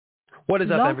What is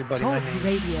up, Blog everybody? Talk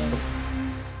Radio.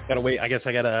 Gotta wait. I guess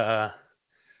I gotta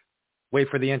wait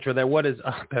for the intro there. What is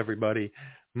up, everybody?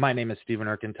 My name is Stephen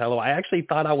Erkintalo. I actually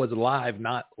thought I was live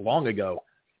not long ago,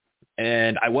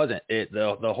 and I wasn't.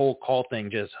 The whole call thing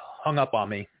just hung up on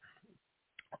me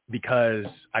because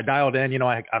I dialed in. You know,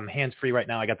 I'm hands-free right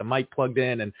now. I got the mic plugged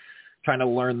in and trying to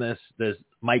learn this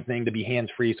mic thing to be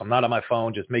hands-free, so I'm not on my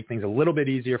phone. Just make things a little bit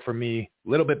easier for me, a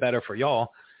little bit better for y'all.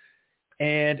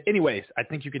 And anyways, I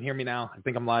think you can hear me now. I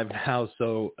think I'm live now.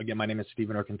 So again, my name is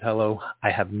Stephen Erkintalo.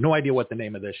 I have no idea what the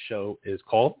name of this show is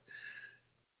called.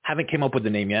 Haven't came up with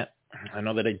the name yet. I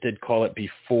know that I did call it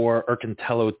before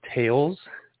Erkintalo Tales,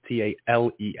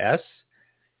 Tales,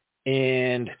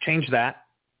 and changed that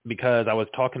because I was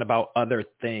talking about other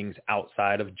things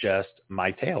outside of just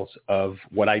my tales of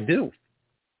what I do.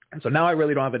 And so now I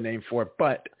really don't have a name for it,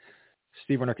 but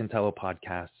Stephen Erkintalo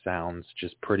Podcast sounds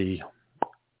just pretty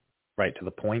right to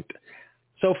the point.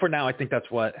 So for now, I think that's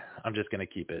what I'm just going to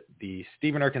keep it. The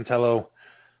Stephen Erkintalo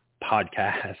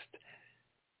Podcast.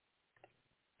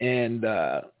 And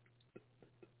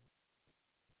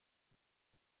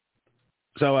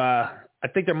so I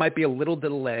think there might be a little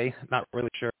delay. Not really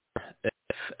sure if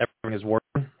everything is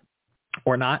working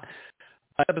or not.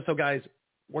 Episode, guys,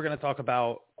 we're going to talk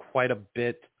about quite a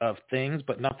bit of things,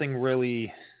 but nothing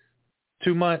really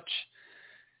too much.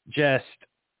 Just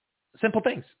simple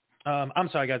things. I'm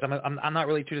sorry, guys. I'm not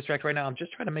really too distracted right now. I'm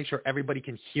just trying to make sure everybody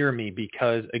can hear me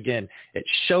because, again, it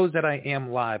shows that I am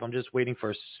live. I'm just waiting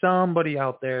for somebody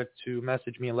out there to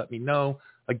message me and let me know.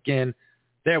 Again,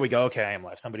 there we go. Okay, I am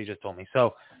live. Somebody just told me.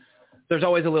 So there's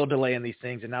always a little delay in these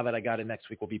things, and now that I got it, next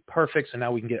week will be perfect. So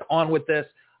now we can get on with this.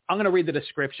 I'm going to read the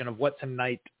description of what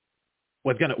tonight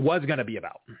was going to be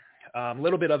about. A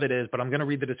little bit of it is, but I'm going to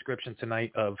read the description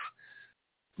tonight of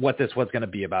what this was going to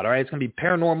be about. All right, it's going to be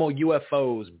paranormal,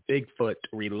 UFOs, Bigfoot,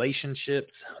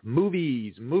 relationships,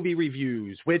 movies, movie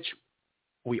reviews, which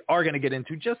we are going to get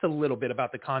into just a little bit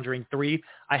about The Conjuring 3.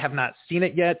 I have not seen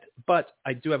it yet, but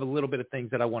I do have a little bit of things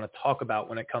that I want to talk about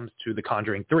when it comes to The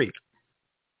Conjuring 3.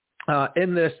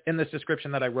 In this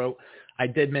description that I wrote, I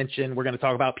did mention we're going to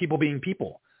talk about people being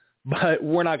people, but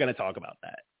we're not going to talk about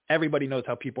that. Everybody knows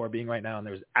how people are being right now, and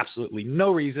there's absolutely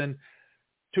no reason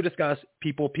to discuss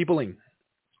peopling.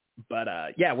 But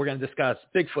yeah, we're going to discuss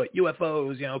Bigfoot,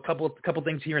 UFOs, you know, a couple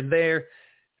things here and there,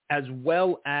 as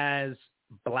well as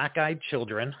black-eyed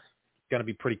children. Going to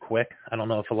be pretty quick. I don't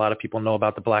know if a lot of people know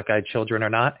about the black-eyed children or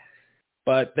not,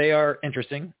 but they are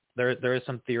interesting. There is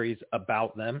some theories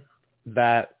about them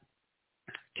that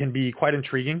can be quite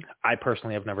intriguing. I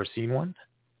personally have never seen one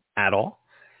at all,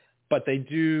 but they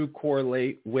do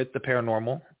correlate with the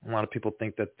paranormal. A lot of people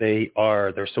think that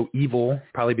they're so evil,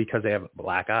 probably because they have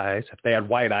black eyes. If they had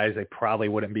white eyes, they probably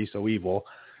wouldn't be so evil.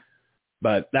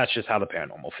 But that's just how the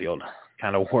paranormal field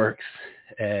kind of works.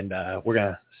 And we're going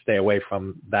to stay away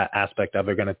from that aspect of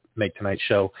it. We're going to make tonight's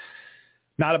show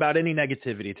not about any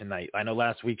negativity tonight. I know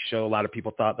last week's show, a lot of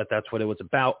people thought that that's what it was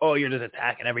about. Oh, you're just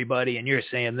attacking everybody and you're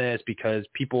saying this, because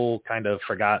people kind of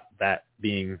forgot that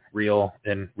being real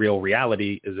and real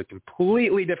reality is a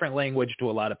completely different language to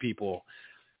a lot of people.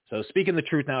 So speaking the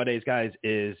truth nowadays, guys,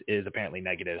 is apparently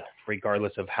negative,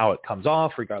 regardless of how it comes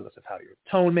off, regardless of how your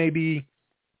tone may be.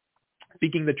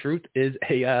 Speaking the truth is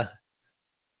a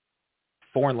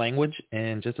foreign language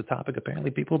and just a topic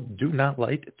apparently people do not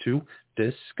like to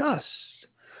discuss.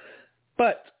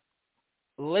 But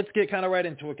let's get kind of right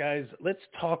into it, guys. Let's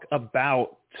talk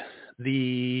about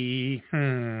the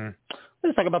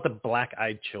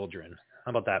black-eyed children.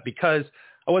 How about that? Because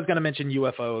I was going to mention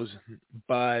UFOs,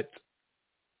 but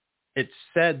it's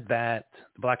said that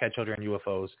the black-eyed children and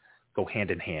UFOs go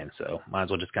hand in hand. So might as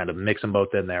well just kind of mix them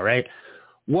both in there, right?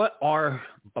 What are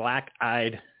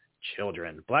black-eyed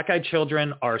children? Black-eyed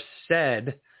children are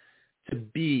said to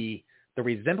be the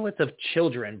resemblance of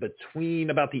children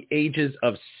between about the ages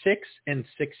of 6 and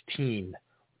 16.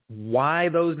 Why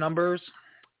those numbers?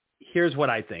 Here's what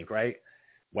I think, right?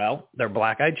 Well, they're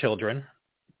black-eyed children.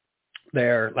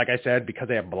 They're, like I said, because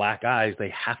they have black eyes,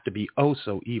 they have to be oh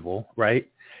so evil, right?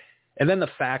 And then the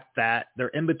fact that they're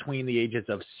in between the ages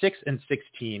of 6 and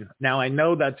 16. Now, I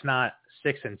know that's not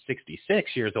 6 and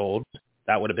 66 years old.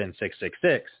 That would have been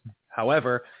 666.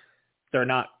 However, they're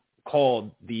not called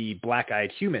the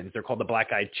black-eyed humans. They're called the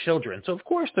black-eyed children. So, of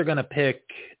course, they're going to pick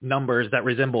numbers that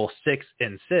resemble 6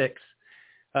 and 6,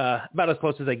 about as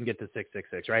close as they can get to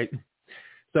 666, right?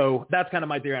 So that's kind of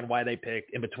my theory on why they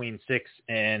picked in between 6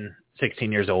 and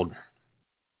 16 years old.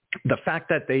 The fact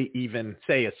that they even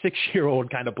say a 6-year-old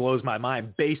kind of blows my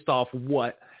mind based off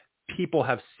what people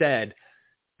have said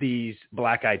these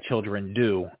black-eyed children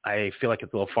do. I feel like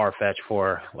it's a little far-fetched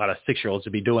for a lot of 6-year-olds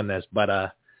to be doing this,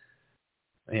 but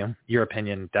your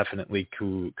opinion definitely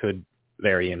could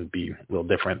vary and be a little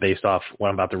different based off what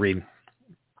I'm about to read.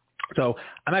 So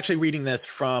I'm actually reading this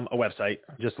from a website,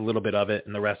 just a little bit of it,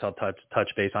 and the rest I'll touch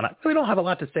base on. I really don't have a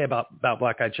lot to say about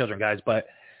black-eyed children, guys, but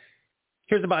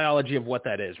here's the biology of what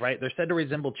that is, right? They're said to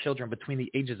resemble children between the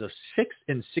ages of 6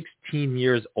 and 16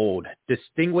 years old.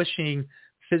 Distinguishing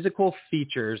physical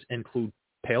features include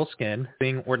pale skin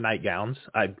or nightgowns.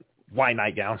 Why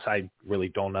nightgowns? I really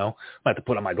don't know. I have to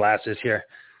put on my glasses here.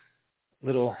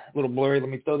 Little blurry. Let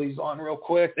me throw these on real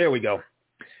quick. There we go.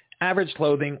 Average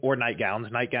clothing or nightgowns.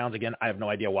 Nightgowns, again, I have no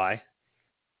idea why.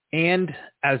 And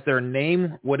as their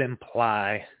name would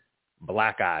imply,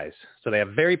 black eyes. So they have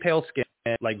very pale skin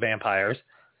like vampires,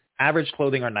 average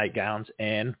clothing or nightgowns,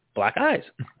 and black eyes.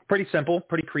 Pretty simple,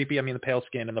 pretty creepy. I mean, the pale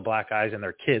skin and the black eyes and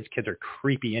their kids. Kids are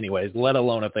creepy anyways, let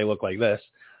alone if they look like this.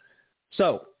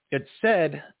 So it's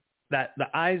said that the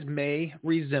eyes may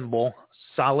resemble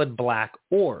solid black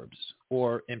orbs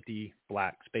or empty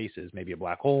black spaces, maybe a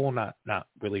black hole. Not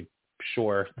really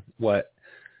sure what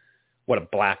a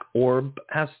black orb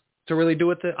has to really do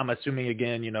with it. I'm assuming,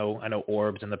 again, I know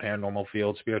orbs in the paranormal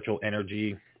field, spiritual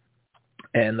energy,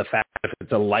 and the fact that if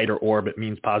it's a lighter orb, it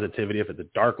means positivity. If it's a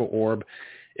darker orb,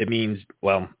 it means,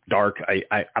 well, dark.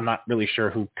 I'm not really sure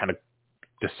who kind of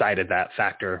decided that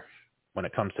factor when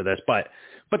it comes to this, but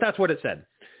that's what it said.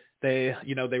 They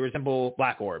resemble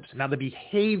black orbs. Now the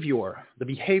behavior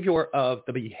of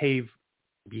the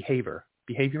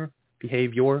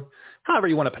behavior, however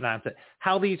you want to pronounce it,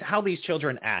 how these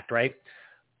children act, right?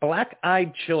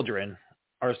 Black-eyed children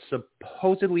are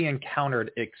supposedly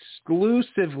encountered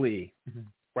exclusively,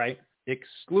 right?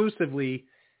 Exclusively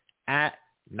at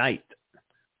night.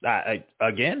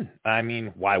 Again, I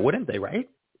mean, why wouldn't they, right?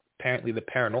 Apparently the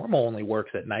paranormal only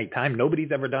works at nighttime.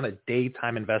 Nobody's ever done a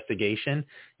daytime investigation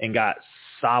and got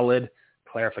solid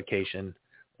clarification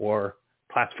or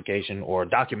classification or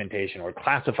documentation or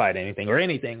classified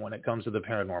anything when it comes to the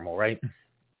paranormal, right?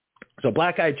 So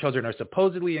black-eyed children are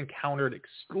supposedly encountered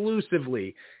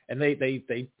exclusively, and they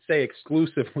say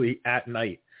exclusively at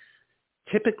night,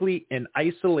 typically in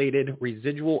isolated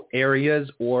residual areas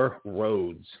or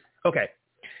roads. Okay.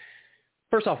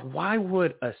 First off, why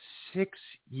would a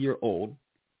 6-year-old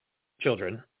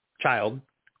child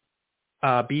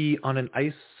be on an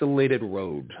isolated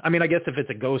road? I mean, I guess if it's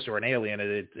a ghost or an alien,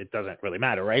 it doesn't really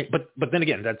matter, right? But then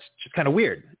again, that's just kind of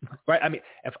weird, right? I mean,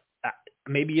 if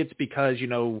maybe it's because,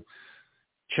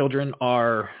 children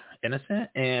are innocent.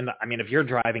 And I mean, if you're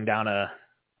driving down a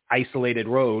isolated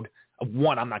road,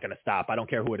 one, I'm not going to stop. I don't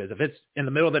care who it is. If it's in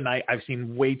the middle of the night, I've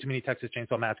seen way too many Texas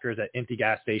Chainsaw Massacres at empty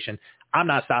gas station. I'm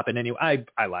not stopping anyway.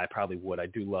 I lie. I probably would. I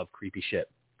do love creepy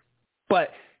shit.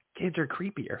 But kids are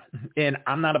creepier. And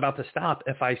I'm not about to stop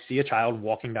if I see a child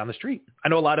walking down the street. I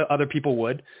know a lot of other people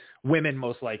would. Women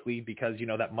most likely, because,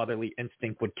 that motherly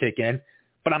instinct would kick in.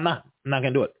 But I'm not. I'm not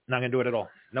going to do it. Not going to do it at all.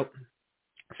 Nope.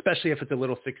 Especially if it's a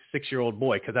little six-year-old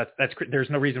boy, because there's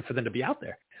no reason for them to be out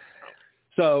there.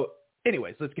 So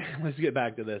anyways, let's get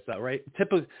back to this, right?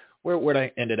 Typically, where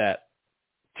I ended at,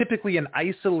 typically in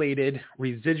isolated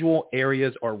residual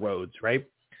areas or roads, right?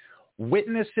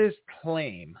 Witnesses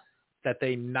claim that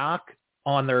they knock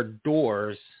on their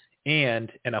doors and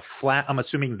in a flat, I'm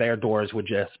assuming their doors would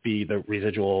just be the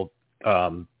residual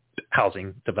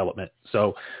housing development.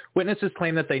 So witnesses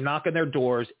claim that they knock on their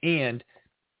doors and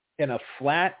in a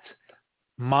flat,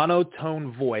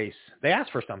 monotone voice, they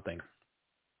ask for something.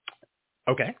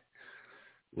 Okay.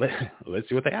 Let's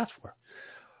see what they ask for.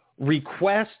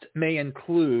 Request may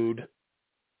include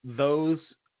those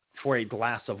for a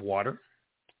glass of water,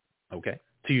 okay,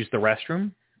 to use the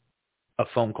restroom, a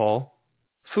phone call,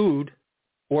 food,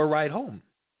 or a ride home.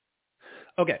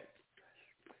 Okay.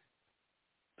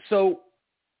 So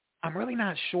I'm really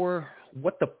not sure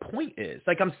what the point is.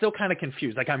 Like, I'm still kind of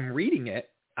confused. Like, I'm reading it.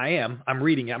 I'm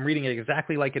reading it. I'm reading it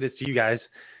exactly like it is to you guys.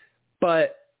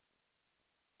 But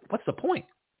what's the point?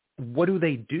 What do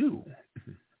they do?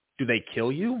 Do they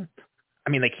kill you? I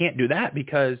mean, they can't do that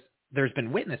because there's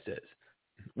been witnesses.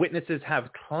 Witnesses have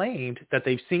claimed that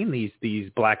they've seen these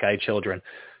black-eyed children.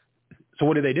 So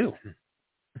what do they do?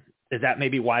 Is that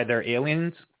maybe why they're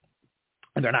aliens?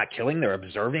 And they're not killing, they're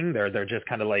observing, they're just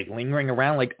kind of like lingering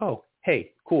around like, oh,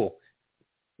 hey, cool.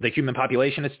 The human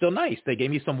population is still nice. They gave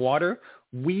me some water.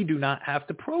 We do not have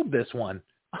to probe this one.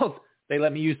 Oh, they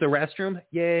let me use the restroom.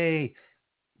 Yay.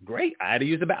 Great. I had to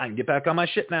use the bathroom. I can get back on my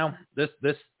ship now. This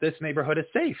neighborhood is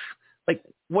safe. Like,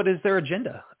 what is their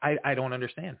agenda? I don't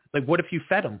understand. Like, what if you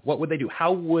fed them? What would they do?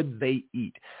 How would they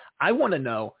eat? I want to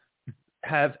know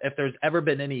if there's ever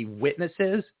been any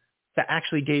witnesses that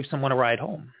actually gave someone a ride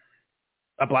home.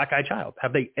 a black-eyed child?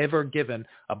 Have they ever given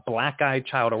a black-eyed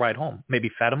child a ride home? Maybe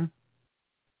fed them?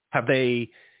 Have they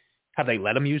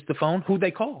let them use the phone? Who'd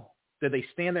they call? Did they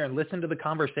stand there and listen to the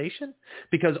conversation?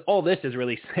 Because all this is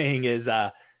really saying is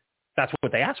that's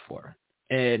what they asked for.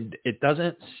 And it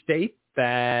doesn't state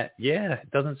that,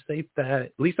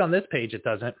 at least on this page, it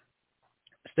doesn't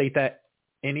state that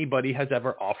anybody has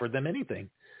ever offered them anything.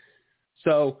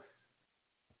 So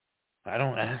I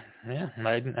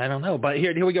don't know. But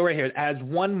here we go right here. As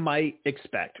one might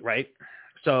expect, right?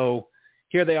 So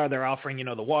here they are. They're offering,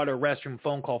 the water, restroom,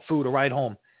 phone call, food, a ride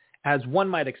home. As one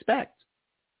might expect,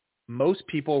 most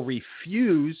people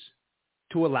refuse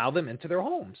to allow them into their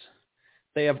homes.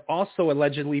 They have also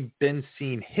allegedly been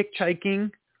seen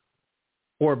hitchhiking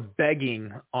or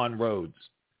begging on roads.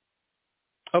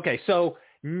 Okay, so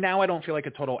now I don't feel like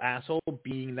a total asshole,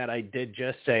 being that I did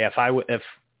just say if I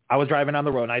was driving on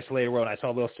the road, an isolated road, and I saw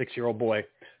a little 6-year-old boy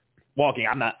walking,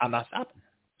 I'm not stopping.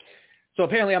 So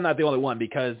apparently I'm not the only one,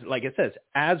 because like it says,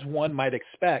 as one might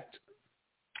expect,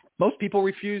 most people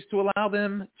refuse to allow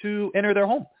them to enter their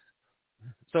home.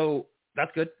 So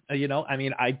that's good. I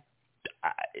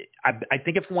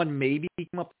think if one maybe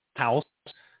came up with a house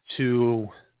to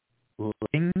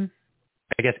living,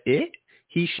 I guess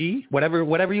he, she,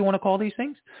 whatever you want to call these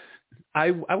things,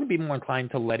 I would be more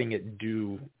inclined to letting it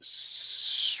do.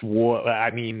 I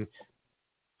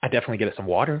definitely get it some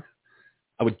water.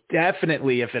 I would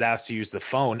definitely, if it asks to use the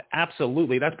phone,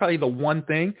 absolutely. That's probably the one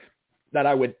thing that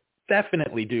I would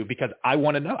definitely do, because I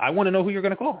want to know. I want to know who you're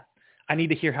going to call. I need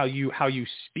to hear how you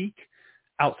speak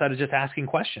outside of just asking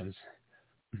questions.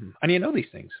 I need to know these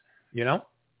things,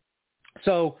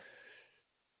 So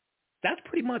that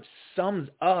pretty much sums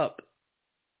up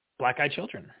black-eyed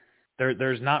children.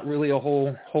 There's not really a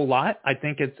whole lot. I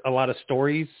think it's a lot of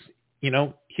stories,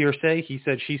 hearsay, he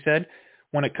said, she said,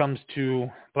 when it comes to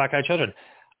black-eyed children.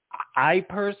 I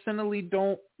personally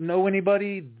don't know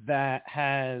anybody that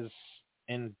has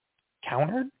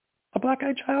encountered a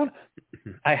black-eyed child.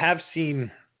 I have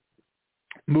seen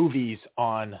movies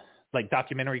on, like,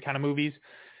 documentary kind of movies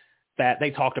that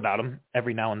they talked about them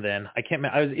every now and then. I can't.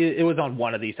 It was on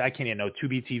one of these. I can't even know.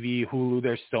 Tubi TV, Hulu.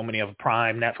 There's so many of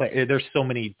Prime, Netflix. There's so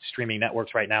many streaming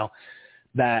networks right now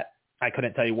that I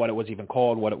couldn't tell you what it was even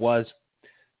called, what it was.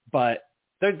 But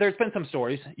there's been some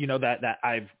stories, that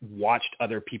I've watched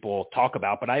other people talk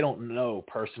about, but I don't know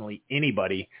personally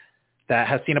anybody that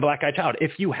has seen a black-eyed child.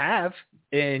 If you have,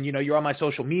 and you're on my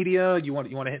social media, you want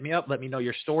to hit me up, let me know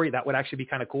your story. That would actually be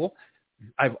kind of cool.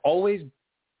 I've always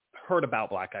heard about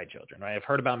black-eyed children, right? I've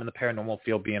heard about them in the paranormal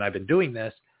field, being I've been doing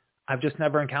this. I've just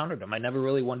never encountered them. I never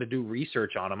really wanted to do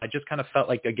research on them. I just kind of felt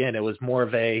like, again, it was more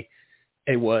of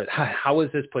how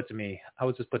was this put to me?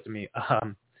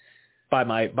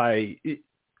 By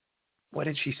what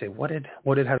did she say? What did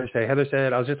Heather say? Heather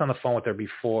said, I was just on the phone with her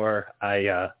before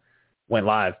I went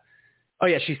live. Oh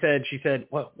yeah, she said,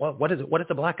 what is it? What is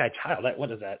a black-eyed child?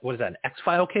 What is that? What is that? An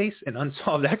X-File case? An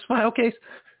unsolved X-File case?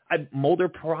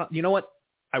 You know what?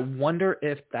 I wonder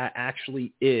if that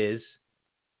actually is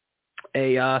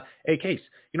a case.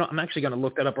 I'm actually going to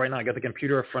look that up right now. I got the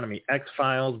computer in front of me.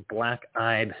 X-Files,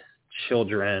 black-eyed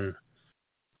children.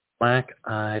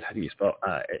 Black-eyed, how do you spell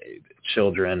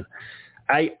children?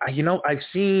 I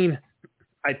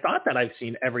thought that I've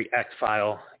seen every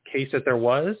X-File case that there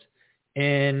was,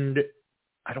 and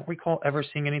I don't recall ever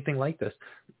seeing anything like this.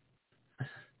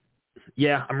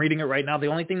 Yeah, I'm reading it right now. The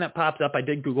only thing that pops up, I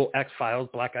did Google X-Files,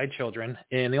 black-eyed children,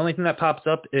 and the only thing that pops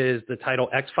up is the title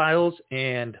X-Files,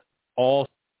 and all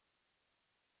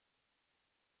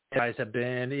guys have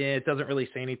been. It doesn't really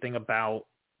say anything about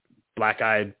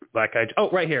black-eyed. Oh,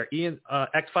 right here, Ian,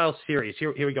 X-Files series.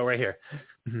 Here we go, right here.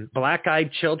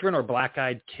 Black-eyed children or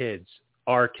black-eyed kids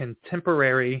are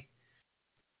contemporary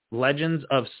legends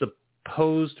of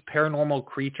supposed paranormal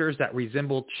creatures that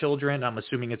resemble children. I'm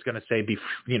assuming it's going to say,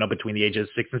 between the ages of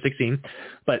 6 and 16.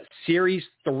 But Series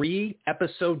 3,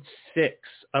 Episode 6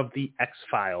 of the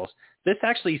X-Files. This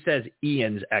actually says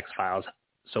Ian's X-Files.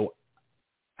 So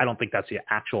I don't think that's the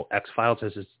actual X-Files.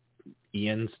 This is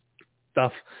Ian's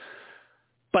stuff.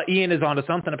 But Ian is onto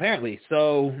something, apparently.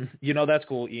 So, that's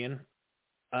cool, Ian.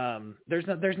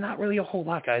 There's not really a whole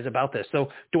lot, guys, about this. So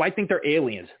do I think they're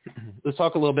aliens? Let's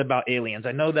talk a little bit about aliens.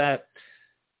 I know that.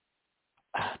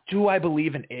 Do I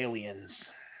believe in aliens?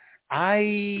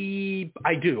 I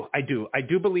do. I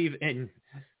do believe in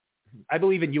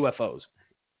UFOs,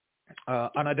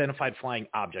 unidentified flying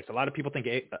objects. A lot of people think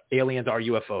aliens are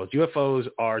UFOs. UFOs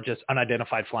are just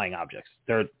unidentified flying objects.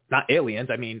 They're not aliens.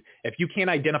 I mean, if you can't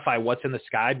identify what's in the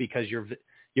sky because your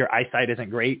eyesight isn't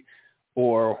great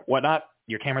or whatnot,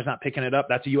 your camera's not picking it up,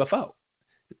 that's a UFO.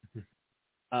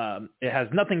 It has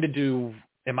nothing to do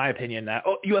in my opinion, that,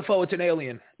 UFO, it's an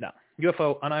alien. No,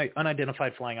 UFO,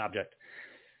 unidentified flying object.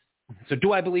 So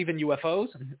do I believe in UFOs?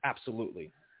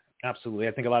 Absolutely. Absolutely.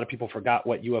 I think a lot of people forgot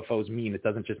what UFOs mean. It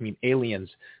doesn't just mean aliens.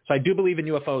 So I do believe in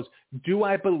UFOs. Do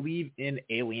I believe in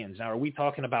aliens? Now, are we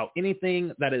talking about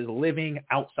anything that is living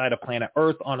outside of planet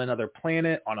Earth, on another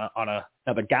planet, on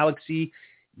another galaxy?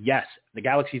 Yes, the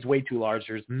galaxy is way too large.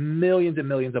 There's millions and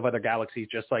millions of other galaxies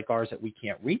just like ours that we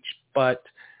can't reach, but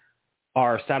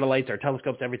our satellites, our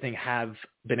telescopes, everything have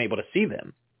been able to see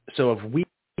them. So if we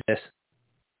do this,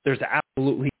 there's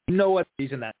absolutely no other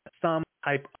reason that some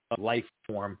type of life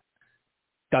form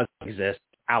does exist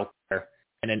out there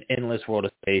in an endless world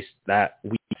of space that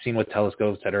we've seen with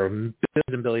telescopes that are billions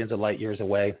and billions of light years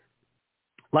away.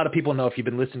 A lot of people know, if you've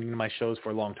been listening to my shows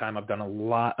for a long time, I've done a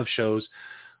lot of shows.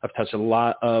 I've touched a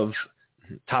lot of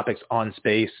topics on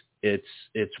space. It's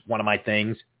one of my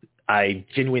things. I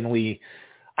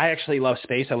actually love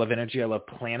space. I love energy. I love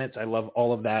planets. I love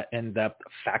all of that in-depth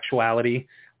factuality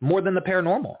more than the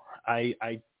paranormal.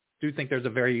 I do think there's a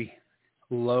very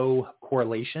low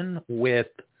correlation with,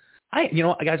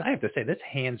 guys, I have to say, this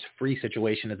hands-free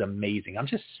situation is amazing. I'm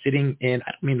just sitting in,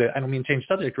 I don't mean to change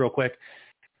subject real quick,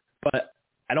 but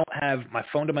I don't have my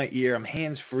phone to my ear. I'm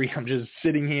hands-free. I'm just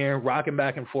sitting here, rocking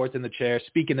back and forth in the chair,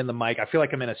 speaking in the mic. I feel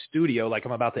like I'm in a studio, like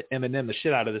I'm about to Eminem the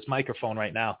shit out of this microphone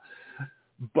right now.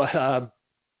 But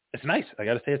it's nice. I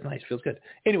got to say, it's nice. Feels good.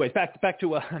 Anyways, back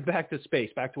to space,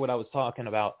 back to what I was talking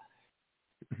about.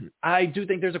 I do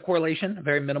think there's a correlation, a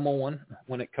very minimal one,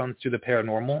 when it comes to the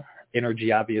paranormal.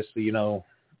 Energy, obviously,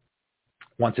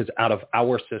 once it's out of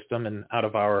our system and out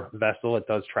of our vessel, it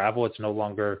does travel. It's no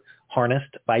longer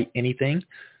harnessed by anything.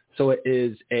 So it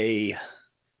is a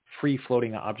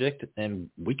free-floating object, and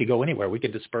we could go anywhere. We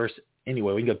could disperse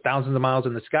anywhere. We can go thousands of miles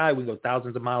in the sky. We can go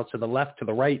thousands of miles to the left, to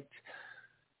the right,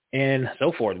 and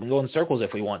so forth. We can go in circles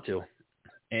if we want to.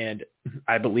 And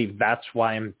I believe that's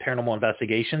why in paranormal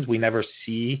investigations, we never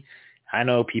see, I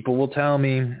know people will tell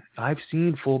me, I've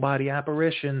seen full-body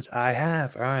apparitions. I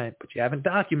have. All right. But you haven't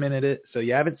documented it, so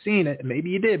you haven't seen it.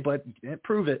 Maybe you did, but you didn't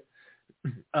prove it.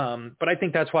 But I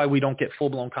think that's why we don't get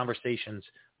full-blown conversations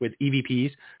with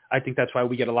EVPs. I think that's why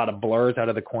we get a lot of blurs out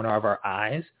of the corner of our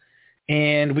eyes.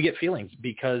 And we get feelings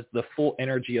because the full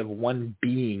energy of one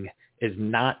being is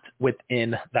not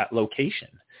within that location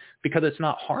because it's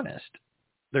not harnessed.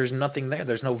 There's nothing there.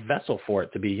 There's no vessel for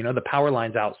it to be. The power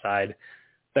lines outside,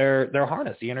 they're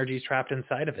harnessed. The energy is trapped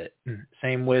inside of it.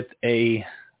 Same with the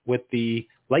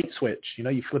light switch.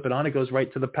 You flip it on, it goes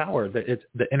right to the power. The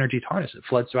energy's harnessed. It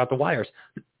floods throughout the wires.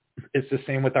 It's the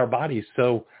same with our bodies.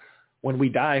 So when we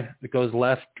die, it goes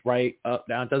left, right, up,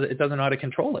 down. It doesn't know how to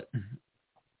control it.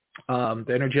 The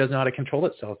energy doesn't know how to control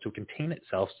itself, to contain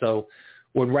itself. So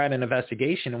when we're at an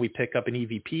investigation and we pick up an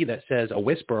EVP that says a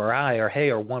whisper or I or hey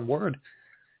or one word,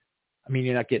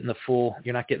 you're not getting the full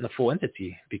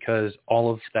entity because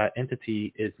all of that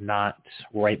entity is not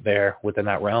right there within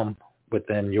that realm,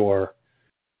 within your,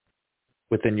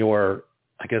 I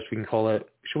guess we can call it,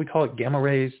 should we call it gamma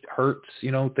rays, hertz,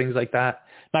 things like that.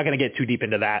 Not going to get too deep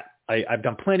into that. I've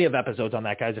done plenty of episodes on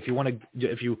that, guys. If you want to,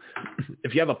 if you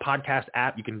have a podcast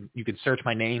app, you can search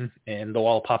my name and they'll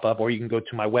all pop up, or you can go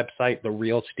to my website,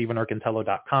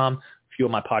 therealstephenerkintalo.com. A few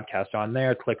of my podcasts are on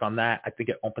there. Click on that. I think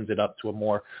it opens it up to a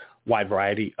more wide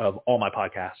variety of all my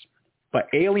podcasts. But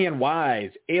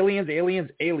alien-wise, aliens. And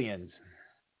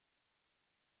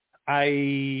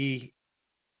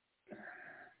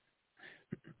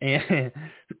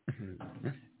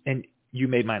you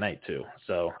made my night too.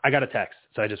 So I got a text.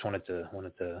 So I just wanted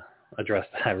to address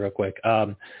that real quick.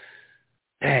 Dang,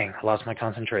 I lost my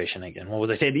concentration again. What was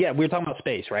I saying? Yeah, we were talking about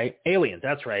space, right? Aliens.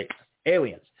 That's right.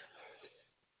 Aliens.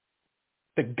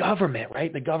 The government,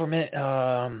 right? The government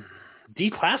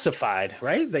declassified,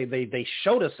 right? They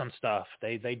showed us some stuff.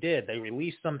 They did. They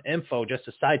released some info just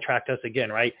to sidetrack us again,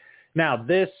 right? Now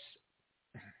this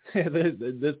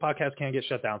podcast can't get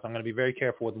shut down, so I'm going to be very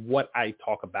careful with what I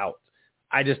talk about.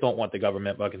 I just don't want the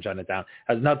government fucking shutting it down.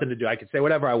 It has nothing to do. I can say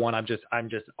whatever I want. I'm just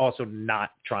also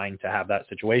not trying to have that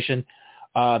situation.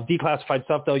 Declassified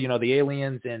stuff though, the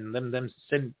aliens and them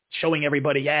showing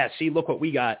everybody, yeah, see, look what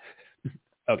we got.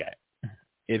 Okay.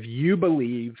 If you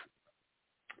believe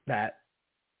that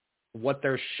what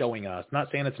they're showing us, not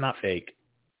saying it's not fake,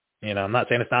 I'm not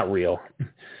saying it's not real.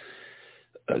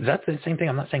 That's the same thing.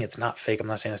 I'm not saying it's not fake. I'm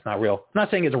not saying it's not real. I'm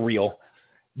not saying it's real,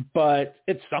 but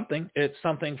it's something. It's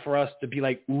something for us to be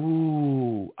like,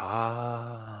 ooh,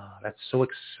 that's so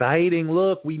exciting.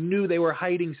 Look, we knew they were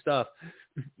hiding stuff.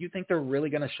 You think they're really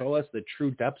going to show us the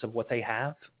true depths of what they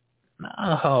have?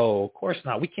 No, of course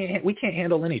not. We can't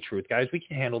handle any truth, guys. We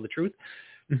can't handle the truth.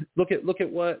 Look at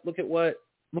what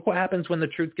look what happens when the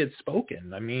truth gets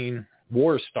spoken. I mean,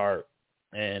 wars start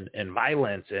and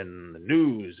violence and the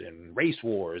news and race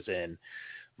wars and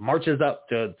marches up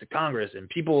to Congress and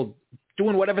people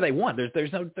doing whatever they want.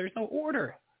 There's no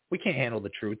order. We can't handle the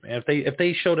truth, man. If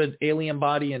they showed an alien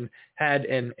body and had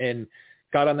and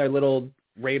got on their little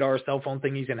radar cell phone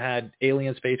thingies and had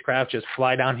alien spacecraft just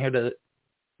fly down here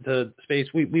to space,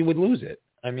 we would lose it.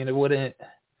 I mean, it wouldn't.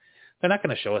 They're not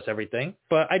going to show us everything,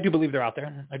 but I do believe they're out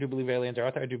there. I do believe aliens are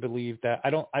out there. I do believe that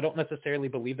I don't necessarily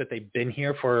believe that they've been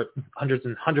here for hundreds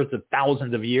and hundreds of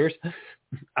thousands of years.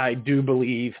 I do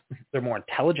believe they're more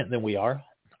intelligent than we are.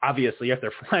 Obviously, if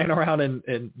they're flying around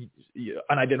in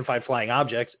unidentified flying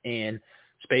objects and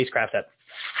spacecraft that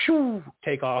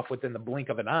take off within the blink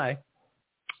of an eye,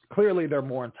 clearly they're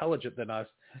more intelligent than us,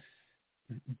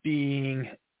 being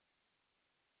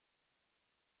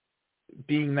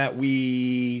that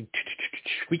we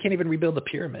can't even rebuild the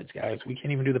pyramids, guys. We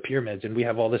can't even do the pyramids, and we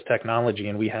have all this technology,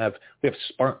 and we have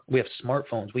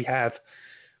smartphones. We have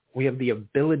the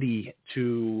ability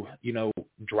to,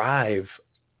 drive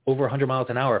over 100 miles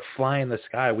an hour, fly in the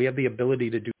sky. We have the ability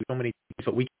to do so many things,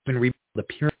 but we can't even rebuild the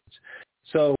pyramids.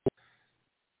 So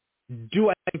do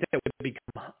I think that we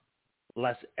become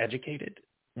less educated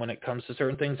when it comes to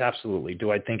certain things? Absolutely.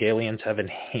 Do I think aliens have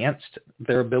enhanced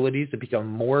their abilities to become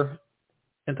more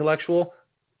intellectual?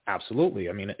 Absolutely.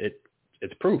 I mean,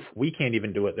 it's proof. We can't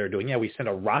even do what they're doing. Yeah, we send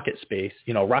a rocket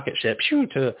ship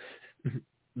to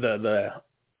the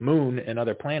moon and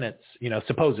other planets.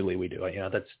 Supposedly we do.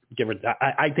 That's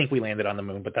I think we landed on the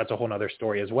moon, but that's a whole other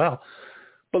story as well.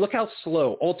 But look how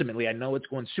slow. Ultimately, I know it's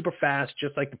going super fast,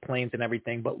 just like the planes and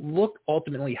everything. But look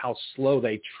ultimately how slow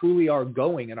they truly are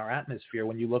going in our atmosphere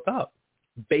when you look up,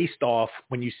 based off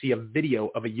when you see a video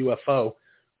of a UFO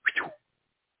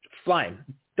flying,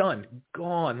 done,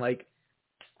 gone. Like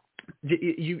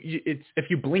it's if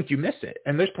you blink, you miss it.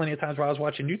 And there's plenty of times where I was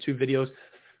watching YouTube videos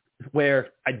where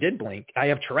I did blink. I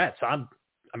have Tourette's. So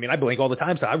I blink all the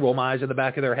time. So I roll my eyes in the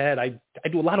back of their head. I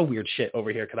do a lot of weird shit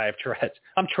over here because I have Tourette's.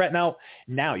 I'm Tourette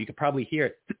now. You could probably hear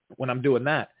it when I'm doing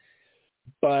that.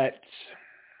 But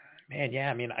man,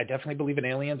 yeah, I definitely believe in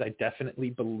aliens. I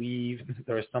definitely believe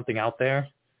there is something out there.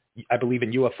 I believe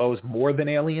in UFOs more than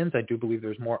aliens. I do believe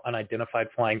there's more unidentified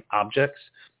flying objects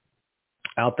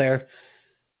out there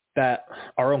that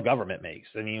our own government makes.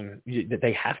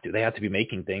 They have to. They have to be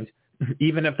making things,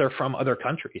 even if they're from other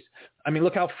countries.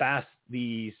 Look how fast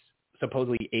these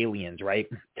supposedly aliens, right,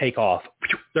 take off.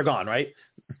 They're gone, right?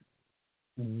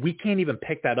 We can't even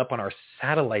pick that up on our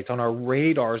satellites, on our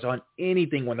radars, on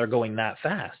anything when they're going that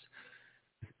fast.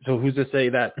 So who's to say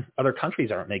that other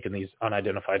countries aren't making these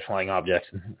unidentified flying objects?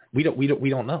 We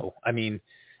don't know.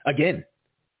 Again,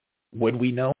 would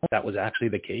we know if that was actually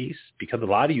the case? Because a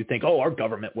lot of you think, our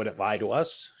government wouldn't lie to us,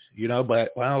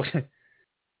 but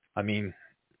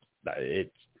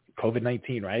it's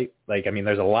COVID-19, right?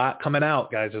 There's a lot coming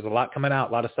out, guys. There's a lot coming out.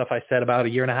 A lot of stuff I said about a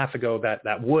year and a half ago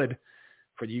that would,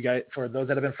 for you guys, for those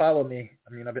that have been following me.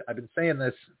 I've been saying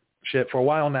this shit for a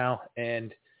while now,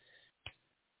 and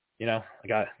I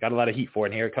got a lot of heat for it,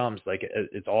 and here it comes.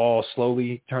 It's all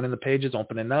slowly turning the pages,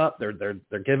 opening up. They're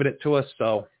giving it to us.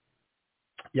 So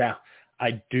yeah,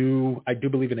 I do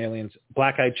believe in aliens.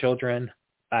 Black-eyed children.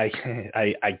 I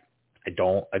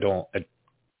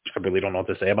really don't know what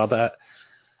to say about that.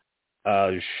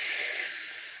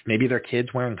 Maybe they're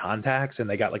kids wearing contacts and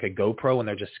they got like a GoPro and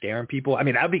they're just scaring people.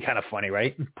 That'd be kind of funny,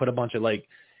 right? Put a bunch of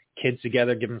kids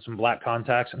together, give them some black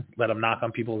contacts and let them knock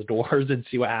on people's doors and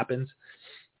see what happens.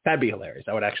 That'd be hilarious.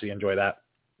 I would actually enjoy that,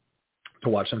 to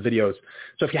watch some videos.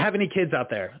 So if you have any kids out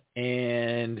there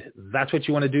and that's what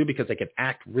you want to do because they can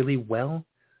act really well,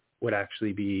 would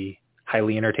actually be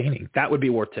highly entertaining. That would be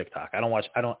worth TikTok. I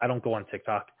don't go on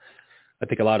TikTok. I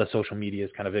think a lot of social media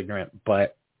is kind of ignorant,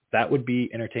 but that would be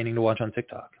entertaining to watch on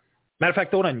TikTok. Matter of fact,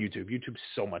 throw it on YouTube. YouTube's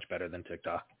so much better than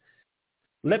TikTok.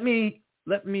 Let me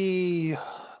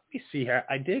see here.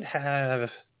 I did have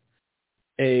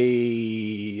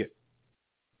a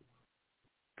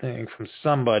thing from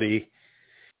somebody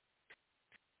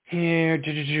here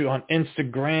on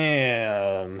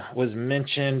Instagram was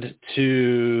mentioned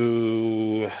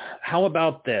to, how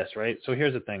about this, right? So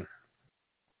here's the thing.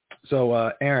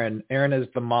 So Erin is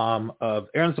the mom of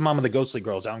the Ghostly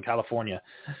Girls out in California.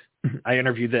 I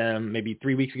interviewed them maybe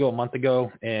 3 weeks ago, a month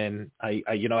ago, and I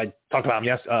talked about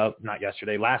them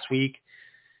last week.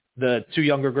 The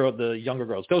younger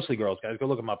girls, Ghostly Girls, guys, go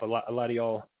look them up. A lot of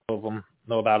y'all of them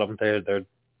know about them.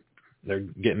 They're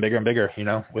getting bigger and bigger,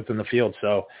 within the field.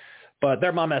 So, but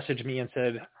their mom messaged me and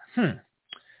said,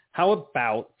 how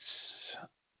about ...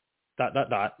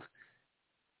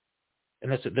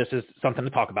 And this is something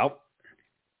to talk about.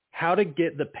 how to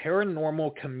get the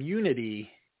paranormal community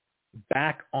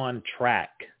back on track,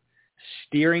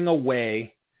 steering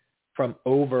away from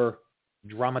over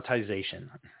dramatization.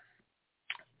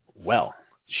 Well,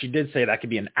 she did say that could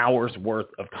be an hour's worth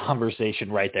of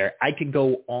conversation right there. I could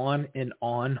go on and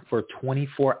on for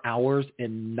 24 hours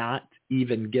and not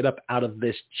even get up out of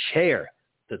this chair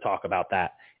to talk about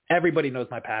that. Everybody knows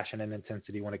my passion and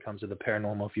intensity when it comes to the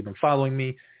paranormal. If you've been following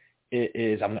me, it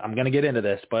is, I'm going to get into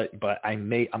this, but I'm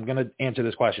going to answer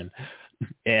this question.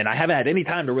 And I haven't had any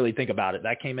time to really think about it.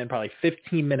 That came in probably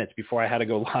 15 minutes before I had to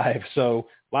go live. So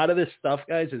a lot of this stuff,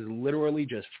 guys, is literally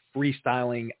just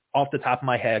freestyling off the top of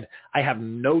my head. I have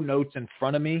no notes in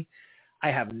front of me.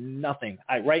 I have nothing.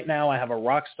 Right now I have a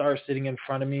rock star sitting in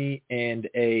front of me and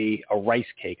a rice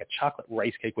cake, a chocolate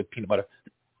rice cake with peanut butter.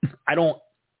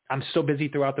 I'm so busy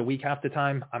throughout the week half the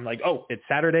time. I'm like, oh, it's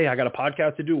Saturday. I got a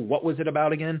podcast to do. What was it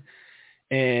about again?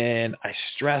 And I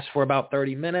stress for about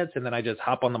 30 minutes, and then I just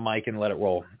hop on the mic and let it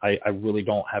roll. I really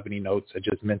don't have any notes. I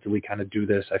just mentally kind of do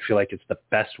this. I feel like it's the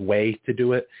best way to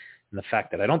do it. And the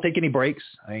fact that I don't take any breaks,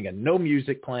 I ain't got no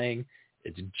music playing.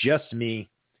 It's just me.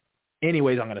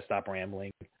 Anyways, I'm going to stop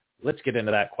rambling. Let's get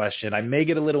into that question. I may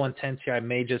get a little intense here. I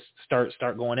may just start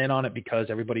going in on it because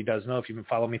everybody does know, if you've been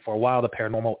following me for a while, the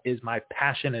paranormal is my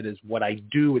passion. It is what I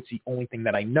do. It's the only thing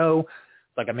that I know.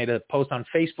 Like I made a post on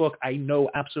Facebook. I know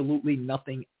absolutely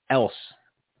nothing else.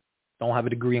 Don't have a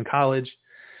degree in college.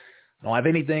 Don't have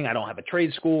anything. I don't have a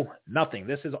trade school. Nothing.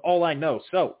 This is all I know.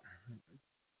 So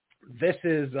this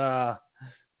is my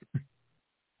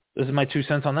 2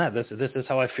 cents on that. This is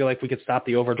how I feel like we could stop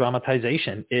the over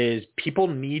dramatization. Is people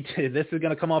need to. This is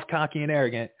going to come off cocky and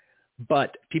arrogant,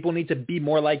 but people need to be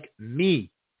more like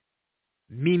me.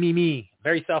 Me.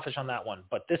 Very selfish on that one.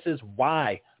 But this is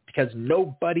why. Because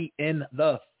nobody in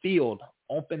the field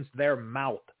opens their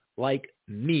mouth like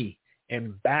me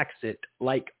and backs it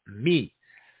like me.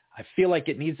 I feel like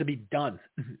it needs to be done.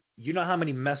 You know how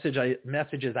many messages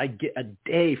I get a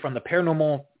day from the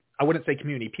paranormal, I wouldn't say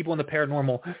community, people in the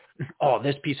paranormal. Oh,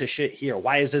 this piece of shit here.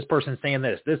 Why is this person saying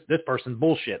this? This person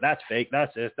bullshit. That's fake.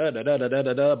 That's this. Blah, blah,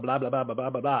 blah, blah, blah,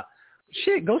 blah.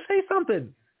 Shit, go say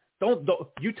something. Don't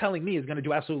you telling me is going to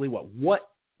do absolutely what? What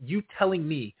you telling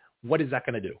me, what is that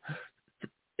going to do?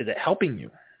 Is it helping you?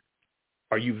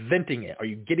 Are you venting it? Are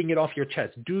you getting it off your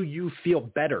chest? Do you feel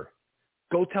better?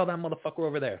 Go tell that motherfucker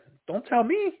over there. Don't tell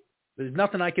me. There's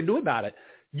nothing I can do about it.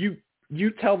 You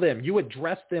tell them. You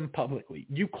address them publicly.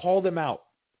 You call them out,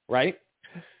 right?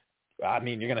 I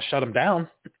mean, you're going to shut them down.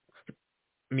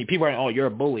 I mean, people are, oh, you're a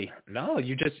bully. No,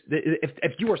 you just,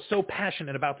 if you are so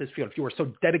passionate about this field, if you are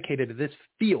so dedicated to this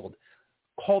field,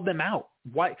 call them out.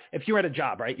 Why? If you're at a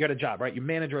job, right? You're at a job, right? You're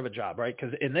manager of a job, right?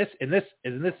 Because in this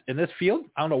field,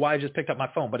 I don't know why I just picked up my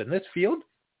phone, but in this field,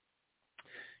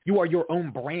 you are your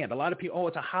own brand. A lot of people, oh,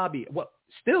 it's a hobby. Well,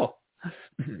 still,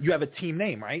 you have a team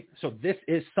name, right? So this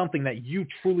is something that you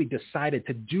truly decided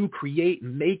to do, create,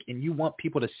 make, and you want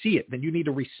people to see it. Then you need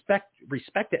to respect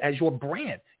it as your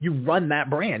brand. You run that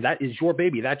brand. That is your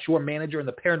baby. That's your manager in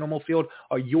the paranormal field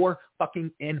are your fucking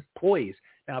employees.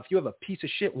 Now, if you have a piece of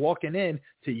shit walking in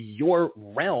to your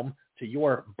realm, to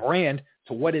your brand,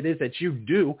 to what it is that you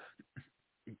do,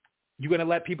 you're just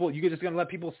going to let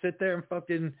people sit there and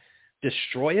fucking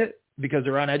destroy it because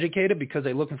they're uneducated, because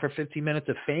they're looking for 15 minutes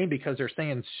of fame, because they're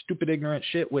saying stupid, ignorant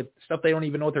shit with stuff they don't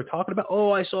even know what they're talking about.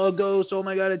 Oh, I saw a ghost. Oh,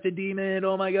 my God, it's a demon.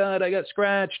 Oh, my God, I got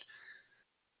scratched.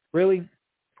 Really?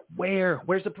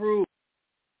 Where's the proof?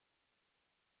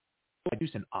 I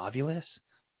used an Ovilus.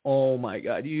 Oh, my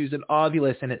God, you used an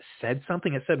Ovilus and it said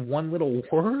something. It said one little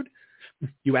word.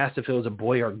 You asked if it was a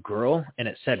boy or a girl, and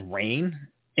it said rain.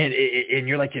 And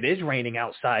you're like, it is raining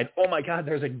outside. Oh, my God,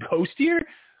 there's a ghost here?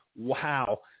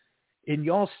 Wow. And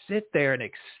y'all sit there and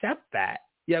accept that.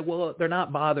 Yeah, well, they're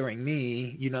not bothering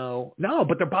me, No,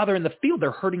 but they're bothering the field.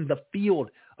 They're hurting the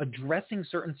field. Addressing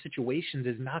certain situations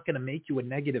is not going to make you a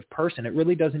negative person. It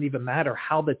really doesn't even matter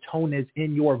how the tone is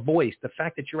in your voice. The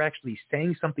fact that you're actually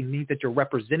saying something means that you're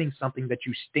representing something that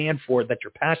you stand for, that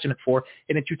you're passionate for,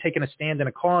 and that you're taking a stand in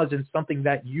a cause and something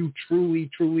that you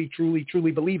truly, truly, truly,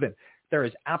 truly believe in. There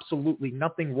is absolutely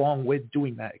nothing wrong with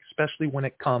doing that, especially when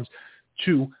it comes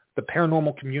to the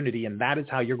paranormal community, and that is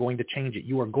how you're going to change it.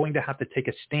 You are going to have to take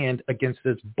a stand against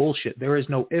this bullshit. There is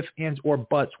no ifs, ands, or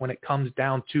buts when it comes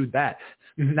down to that.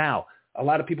 Now, a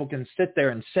lot of people can sit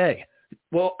there and say,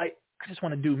 well, I just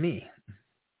want to do me.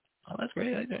 Oh, that's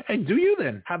great. Hey, do you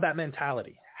then. Have that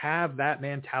mentality. Have that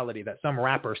mentality that some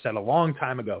rapper said a long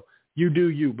time ago. You do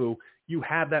you, boo. You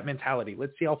have that mentality.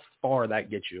 Let's see how far that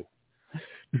gets you.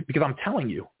 Because I'm telling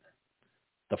you,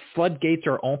 the floodgates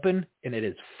are open, and it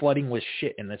is flooding with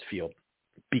shit in this field.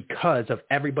 because of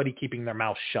everybody keeping their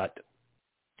mouth shut.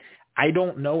 I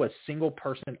don't know a single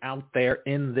person out there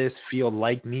in this field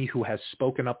like me who has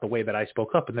spoken up the way that I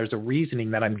spoke up. And there's a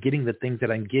reasoning that I'm getting the things that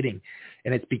I'm getting.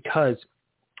 And it's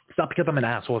not because I'm an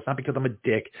asshole. It's not because I'm a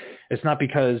dick. It's not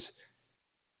because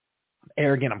I'm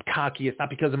arrogant. I'm cocky. It's not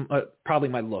because I'm probably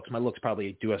my looks. My looks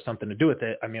probably do have something to do with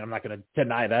it. I mean, I'm not going to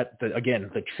deny that.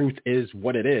 Again, the truth is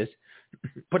what it is.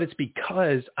 But it's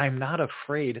because I'm not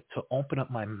afraid to open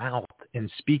up my mouth and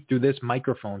speak through this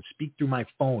microphone, speak through my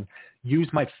phone, use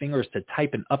my fingers to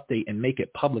type an update and make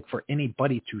it public for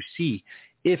anybody to see.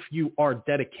 If you are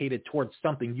dedicated towards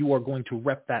something, you are going to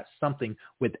rep that something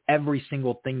with every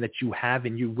single thing that you have,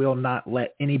 and you will not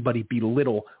let anybody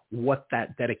belittle what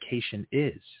that dedication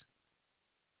is.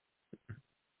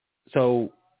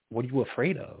 So what are you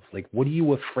afraid of? Like, what are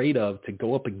you afraid of to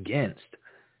go up against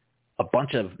a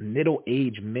bunch of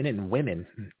middle-aged men and women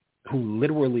who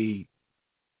literally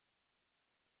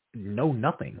know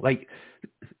nothing? Like,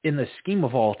 in the scheme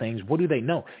of all things, what do they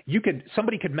know?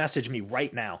 Somebody could message me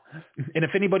right now, and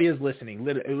if anybody is listening,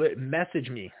 message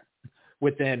me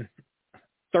within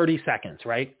 30 seconds,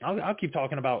 right? I'll keep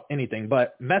talking about anything,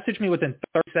 but message me within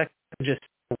 30 seconds. Just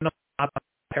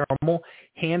paranormal,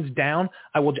 hands down.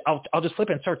 I'll just flip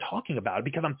it and start talking about it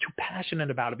because I'm too passionate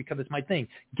about it, because it's my thing.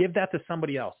 Give that to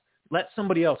somebody else. Let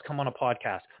somebody else come on a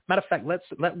podcast. Matter of fact,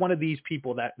 let one of these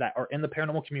people that are in the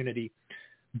paranormal community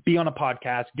be on a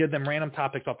podcast. Give them random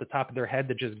topics off the top of their head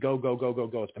that just go.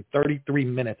 It's been 33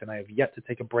 minutes and I have yet to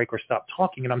take a break or stop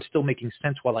talking, and I'm still making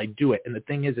sense while I do it. And the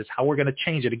thing is how we're going to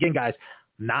change it. Again, guys,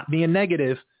 not being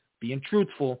negative, being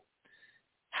truthful.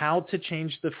 How to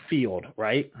change the field,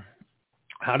 right?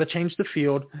 How to change the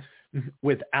field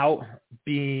without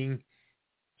being...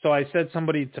 So I said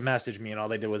somebody to message me, and all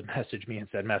they did was message me and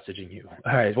said messaging you.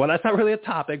 All right. Well, that's not really a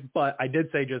topic, but I did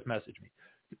say just message me.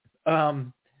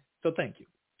 So thank you.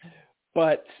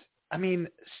 But I mean,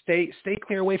 stay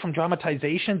clear away from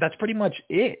dramatization. That's pretty much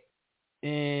it.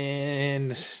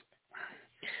 And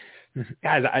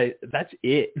guys, that's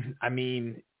it. I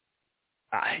mean,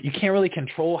 you can't really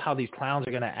control how these clowns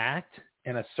are going to act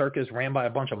in a circus ran by a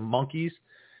bunch of monkeys.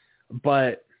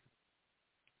 But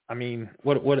I mean,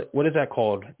 what is that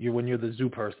called? When you're the zoo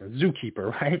person,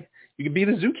 zookeeper, right? You can be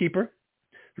the zookeeper,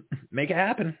 make it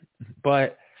happen.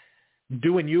 But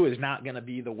doing you is not going to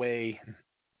be the way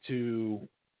to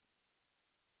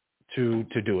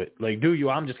do it. Like, do you?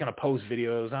 I'm just going to post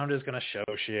videos. I'm just going to show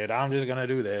shit. I'm just going to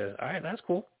do this. All right, that's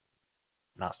cool.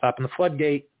 Not stopping the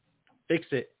floodgate. Fix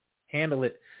it. Handle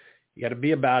it. You got to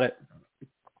be about it.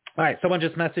 All right, someone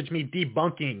just messaged me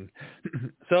debunking.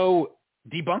 So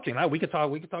debunking. We could talk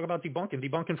about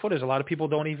debunking footage. A lot of people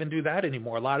don't even do that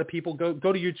anymore. A lot of people go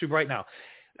to YouTube right now.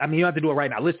 I mean, you don't have to do it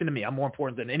right now. Listen to me. I'm more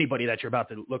important than anybody that you're about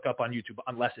to look up on YouTube,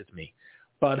 unless it's me.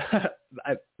 But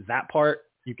that part,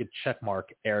 you could check mark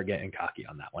arrogant and cocky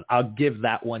on that one. I'll give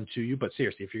that one to you. But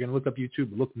seriously, if you're going to look up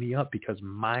YouTube, look me up, because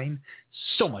mine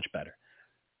so much better.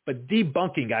 But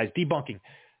debunking, guys, debunking.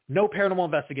 No paranormal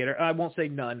investigator. I won't say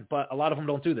none, but a lot of them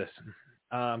don't do this.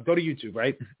 Go to YouTube,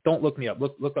 right? Don't look me up.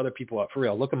 Look other people up. For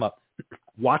real, look them up.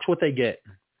 Watch what they get.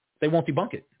 They won't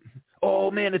debunk it. Oh,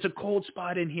 man, it's a cold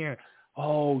spot in here.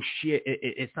 Oh, shit.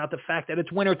 It's not the fact that it's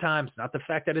wintertime. It's not the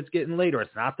fact that it's getting later.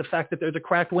 It's not the fact that there's a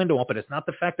cracked window open. It's not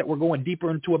the fact that we're going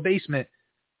deeper into a basement.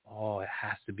 Oh, it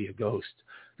has to be a ghost.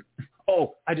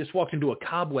 Oh, I just walked into a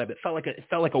cobweb. It felt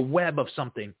like a web of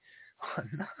something.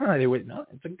 No,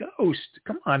 it's a ghost.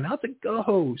 Come on, now it's a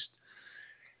ghost.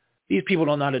 These people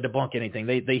don't know how to debunk anything.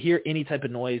 They hear any type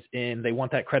of noise and they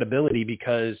want that credibility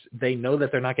because they know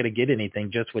that they're not going to get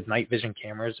anything just with night vision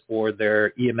cameras or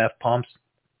their EMF pumps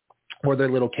or their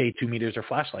little K2 meters or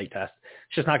flashlight tests.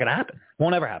 It's just not going to happen.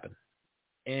 Won't ever happen.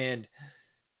 And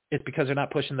it's because they're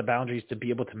not pushing the boundaries to be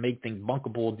able to make things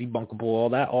bunkable, debunkable,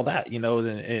 all that, you know.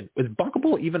 And is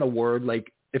bunkable even a word?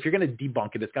 Like, if you're going to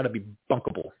debunk it, it's got to be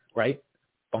bunkable, right?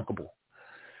 Bunkable.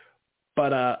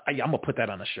 But I'm going to put that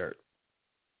on a shirt.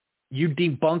 You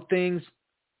debunk things,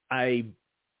 I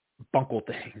bunkle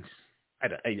things.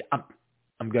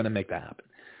 I'm going to make that happen.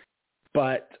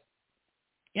 But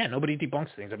yeah, nobody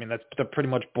debunks things. I mean, that pretty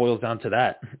much boils down to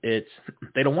that.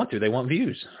 They don't want to. They want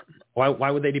views. Why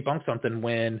would they debunk something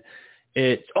when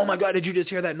it's, oh my God, did you just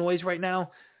hear that noise right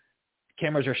now?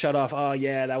 Cameras are shut off. Oh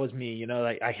yeah, that was me. You know,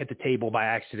 like I hit the table by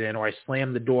accident, or I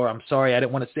slammed the door. I'm sorry, I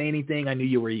didn't want to say anything. I knew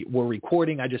you were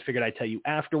recording. I just figured I'd tell you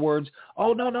afterwards.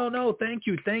 Oh no. Thank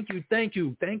you.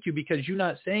 Because you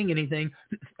not saying anything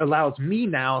allows me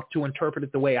now to interpret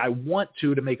it the way I want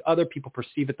to make other people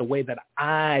perceive it the way that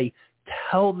I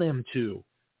tell them to.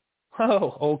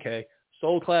 Oh, okay.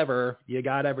 So clever. You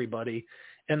got everybody.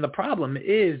 And the problem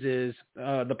is that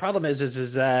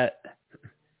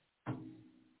a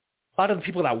lot of the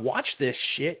people that watch this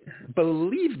shit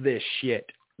believe this shit.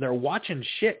 They're watching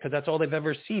shit because that's all they've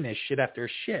ever seen is shit after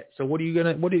shit. So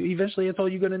eventually it's all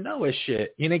you're going to know is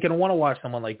shit. You ain't going to want to watch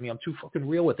someone like me. I'm too fucking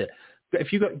real with it.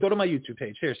 If you go to my YouTube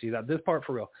page, here, see that this part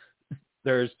for real.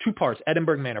 There's 2 parts,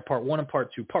 Edinburgh Manor, part 1 and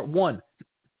part 2. Part 1,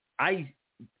 K2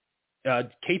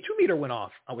 meter went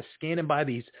off. I was scanning by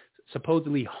these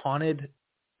supposedly haunted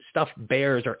stuffed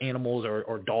bears or animals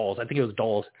or dolls. I think it was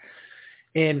dolls.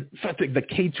 And the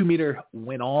K2 meter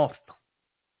went off.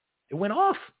 It went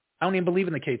off. I don't even believe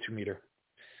in the K2 meter.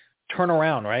 Turn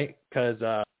around, right? Because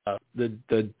the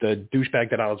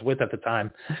douchebag that I was with at the time,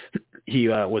 he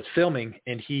was filming,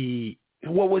 and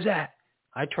what was that?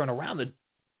 I turn around, the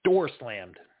door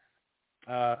slammed.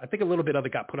 I think a little bit of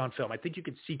it got put on film. I think you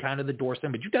could see kind of the door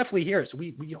slam, but you definitely hear it. So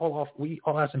we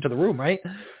all asked into the room, right?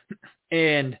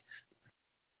 And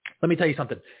let me tell you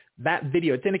something. That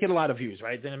video, it didn't get a lot of views,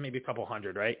 right? Then maybe a couple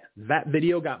hundred, right? That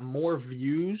video got more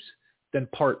views than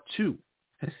part 2.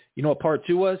 You know what part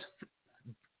 2 was?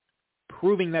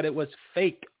 Proving that it was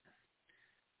fake.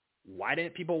 Why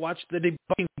didn't people watch the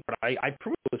debunking part? I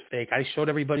proved it was fake. I showed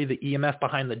everybody the EMF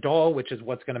behind the doll, which is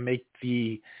what's going to make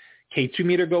the K2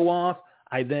 meter go off.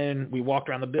 We walked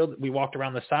around the building. We walked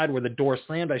around the side where the door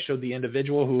slammed. I showed the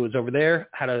individual who was over there,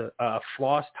 had a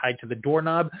floss tied to the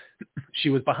doorknob. She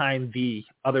was behind the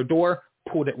other door,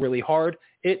 pulled it really hard.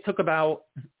 It took about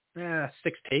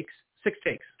 6 takes. 6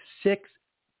 takes. 6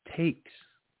 takes,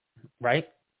 right?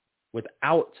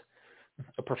 Without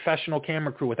a professional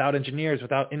camera crew, without engineers,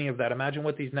 without any of that. Imagine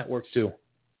what these networks do.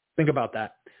 Think about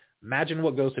that. Imagine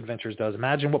what Ghost Adventures does.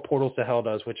 Imagine what Portals to Hell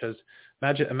does, which is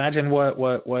imagine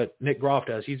what Nick Groff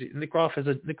does. Nick Groff is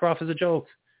a joke.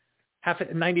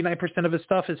 99% of his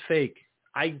stuff is fake.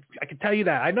 I can tell you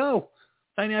that. I know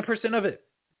 99% of it.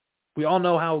 We all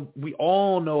know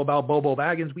about Bobo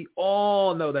Baggins. We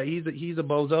all know that he's a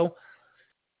bozo.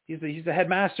 He's the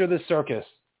headmaster of the circus.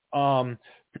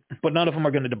 But none of them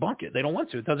are going to debunk it. They don't want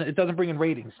to. It doesn't bring in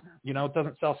ratings. You know, it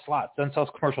doesn't sell slots. It doesn't sell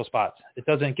commercial spots. It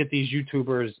doesn't get these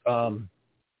YouTubers.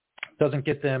 Doesn't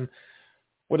get them.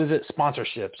 What is it?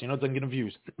 Sponsorships. You know, it doesn't get them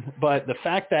views. But the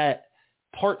fact that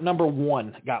part number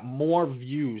 1 got more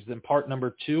views than part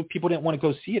number 2, people didn't want to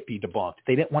go see it be debunked.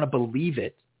 They didn't want to believe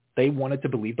it. They wanted to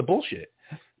believe the bullshit.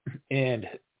 And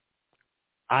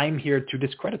I'm here to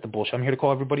discredit the bullshit. I'm here to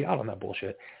call everybody out on that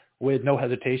bullshit with no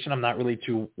hesitation. I'm not really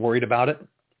too worried about it.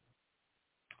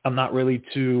 I'm not really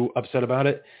too upset about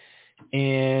it.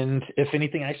 And if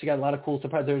anything, I actually got a lot of cool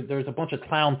surprises. There's a bunch of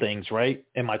clown things, right,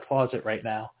 in my closet right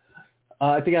now.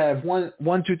 I think I have 1,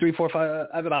 2, 3, 4, 5.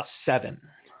 I have about 7.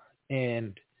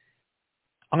 And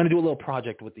I'm going to do a little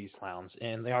project with these clowns.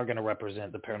 And they are going to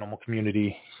represent the paranormal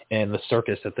community and the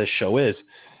circus that this show is.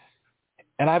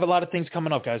 And I have a lot of things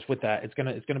coming up, guys, with that.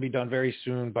 It's gonna be done very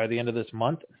soon by the end of this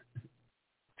month.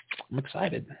 I'm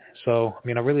excited. So, I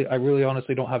mean, I really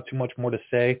honestly don't have too much more to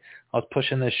say. I was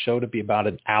pushing this show to be about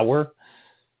an hour.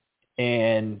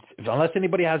 And unless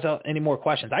anybody has any more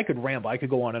questions, I could ramble. I could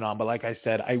go on and on. But like I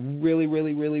said, I really,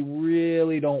 really, really,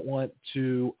 really don't want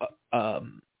to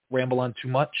ramble on too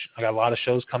much. I got a lot of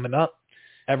shows coming up.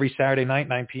 Every Saturday night,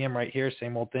 9 p.m. right here,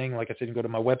 same old thing. Like I said, you can go to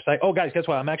my website. Oh, guys, guess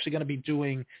what? I'm actually going to be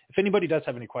doing, if anybody does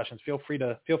have any questions, feel free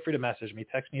to message me.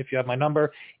 Text me if you have my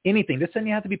number. Anything. This doesn't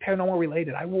have to be paranormal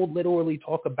related. I will literally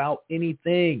talk about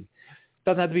anything.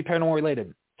 Doesn't have to be paranormal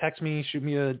related. Text me, shoot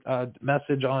me a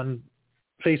message on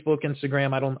Facebook,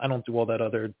 Instagram. I don't do all that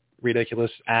other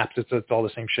ridiculous apps. It's all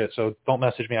the same shit. So don't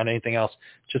message me on anything else.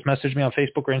 Just message me on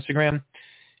Facebook or Instagram.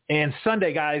 And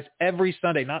Sunday, guys, every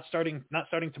Sunday, not starting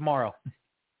tomorrow.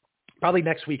 Probably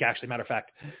next week, actually, matter of fact.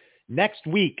 Next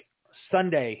week,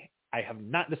 Sunday, I have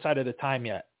not decided a time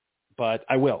yet, but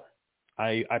I will.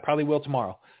 I probably will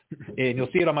tomorrow, and you'll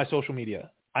see it on my social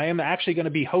media. I am actually going to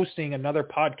be hosting another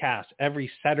podcast every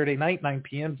Saturday night, 9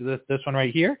 p.m. to this one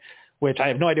right here, which I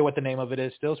have no idea what the name of it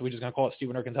is still, so we're just going to call it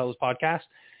Stephen Erkintalo's podcast.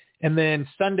 And then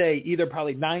Sunday, either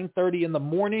probably 9:30 in the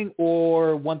morning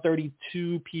or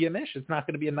 1:32 p.m.-ish. It's not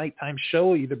going to be a nighttime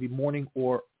show. It'll either be morning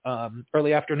or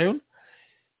early afternoon.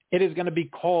 It is going to be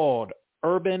called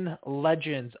Urban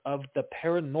Legends of the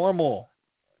Paranormal.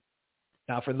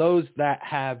 Now, for those that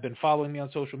have been following me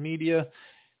on social media,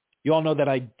 you all know that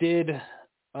I did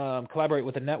collaborate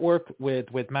with a network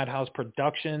with Madhouse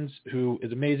Productions, who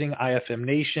is amazing, IFM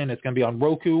Nation. It's going to be on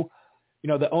Roku. You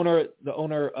know, the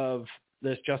owner of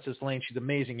this Justice Lane, she's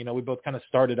amazing. You know, we both kind of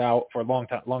started out for a long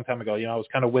time ago. You know, I was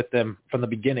kind of with them from the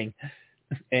beginning.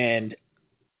 And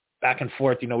back and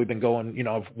forth, you know, we've been going, you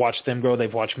know, I've watched them grow,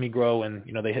 they've watched me grow, and,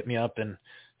 you know, they hit me up, and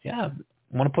yeah,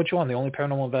 want to put you on, the only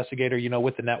paranormal investigator,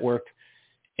 with the network.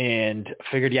 And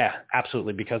figured, yeah,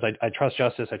 absolutely, because I trust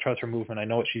Justice. I trust her movement. I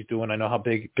know what she's doing. I know how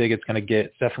big it's going to get.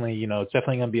 It's definitely, it's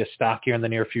definitely going to be a stock here in the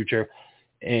near future.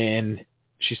 And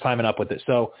she's climbing up with it.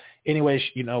 So anyways,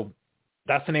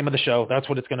 that's the name of the show. That's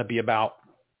what it's going to be about.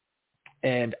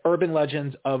 And Urban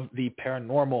Legends of the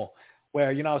Paranormal, where,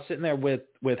 I was sitting there with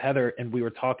Heather, and we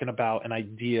were talking about an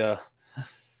idea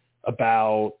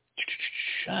about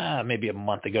maybe a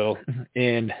month ago.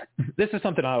 And this is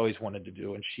something I always wanted to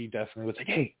do. And she definitely was like,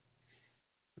 hey,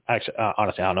 actually,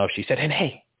 honestly, I don't know if she said, and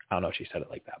hey, I don't know if she said it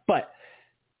like that, but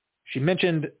she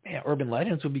mentioned, man, Urban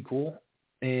Legends would be cool.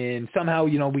 And somehow,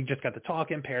 we just got to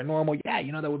talking paranormal. Yeah,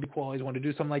 that would be cool. I always wanted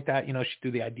to do something like that. She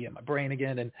threw the idea in my brain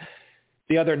again. And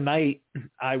the other night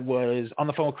I was on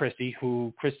the phone with Christy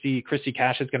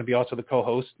Cash is going to be also the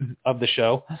co-host of the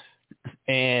show.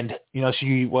 And,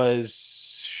 she was,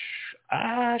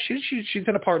 she's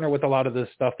going to partner with a lot of the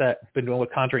stuff that I've been doing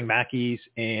with Conjuring Mackies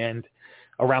and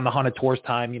around the Haunted Tours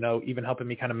time, even helping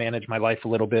me kind of manage my life a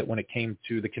little bit when it came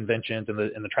to the conventions and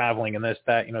the traveling and this,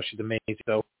 that, she's amazing.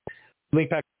 So link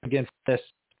back again for this.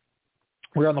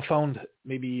 We were on the phone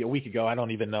maybe a week ago. I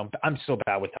don't even know. I'm so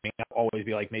bad with timing. I'll always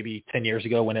be like maybe 10 years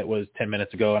ago when it was 10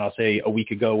 minutes ago. And I'll say a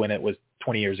week ago when it was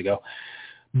 20 years ago.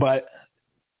 But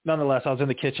nonetheless, I was in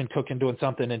the kitchen cooking, doing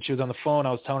something, and she was on the phone.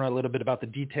 I was telling her a little bit about the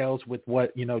details with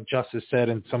what, Justice said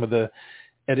and some of the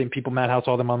editing people, Madhouse,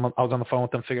 all them. I was on the phone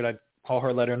with them, figured I'd call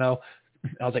her, let her know.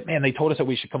 I was like, man, they told us that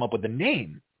we should come up with a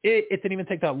name. It didn't even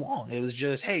take that long. It was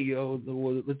just, hey,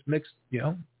 let's mix,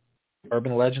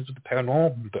 Urban Legends with the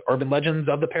Paranormal, the Urban Legends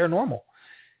of the Paranormal.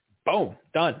 Boom,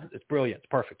 done. It's brilliant. It's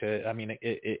perfect.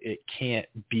 It can't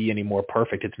be any more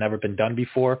perfect. It's never been done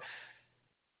before.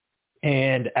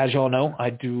 And as y'all know,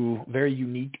 I do very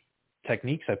unique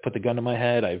techniques. I put the gun to my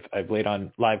head. I've laid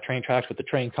on live train tracks with the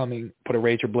train coming, put a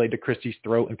razor blade to Christy's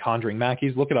throat, and Conjuring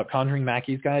Mackies. Look it up. Conjuring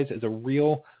Mackies, guys, is a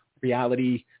real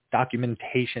reality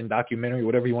documentary,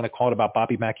 whatever you want to call it, about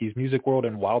Bobby Mackey's music world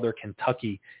in Wilder,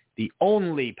 Kentucky. The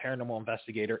only paranormal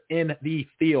investigator in the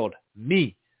field,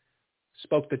 me,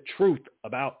 spoke the truth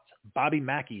about Bobby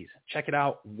Mackey's. Check it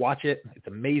out. Watch it. It's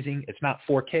amazing. It's not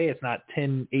 4K. It's not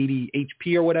 1080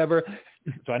 HP or whatever.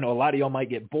 So I know a lot of y'all might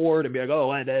get bored and be like,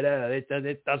 oh,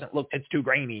 it doesn't look, it's too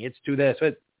grainy. It's too this.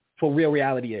 It's what real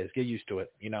reality is. Get used to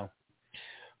it,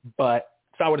 But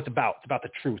it's not what it's about. It's about the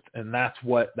truth. And that's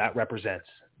what that represents,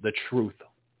 the truth.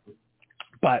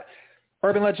 But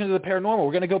Urban Legends of the Paranormal,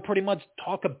 we're going to go pretty much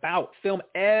talk about film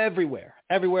everywhere.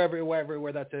 There's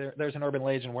an urban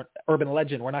legend.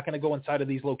 We're not going to go inside of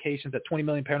these locations that 20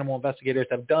 million paranormal investigators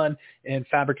have done and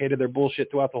fabricated their bullshit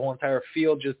throughout the whole entire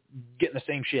field, just getting the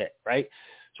same shit, right?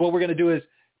 So what we're going to do is,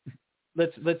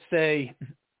 let's say,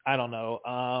 I don't know,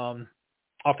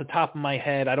 off the top of my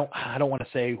head, I don't want to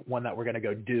say one that we're going to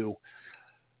go do.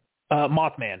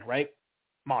 Mothman, right?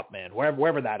 Mothman,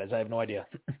 wherever that is, I have no idea.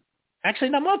 Actually,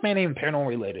 not Mothman, ain't even paranormal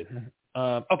related.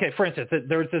 Okay, for instance,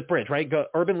 there's this bridge, right?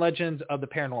 Urban Legends of the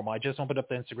Paranormal. I just opened up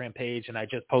the Instagram page, and I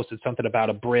just posted something about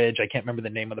a bridge. I can't remember the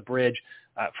name of the bridge.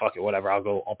 Fuck it, whatever. I'll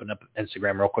go open up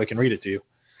Instagram real quick and read it to you.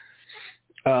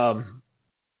 Let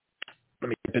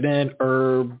me get it in.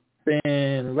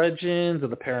 Urban Legends of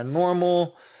the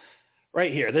Paranormal.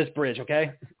 Right here, this bridge,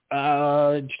 okay?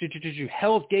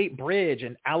 Hell's Gate Bridge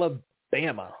in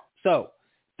Alabama. So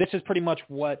this is pretty much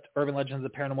what Urban Legends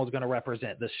of the Paranormal is going to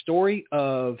represent. The story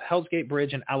of Hell's Gate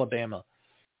Bridge in Alabama.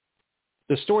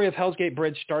 The story of Hell's Gate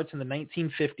Bridge starts in the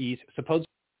 1950s. Supposedly,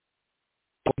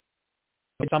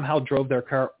 somehow drove their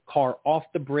car off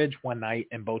the bridge one night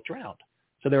and both drowned.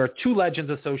 So there are two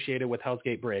legends associated with Hell's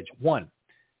Gate Bridge. One,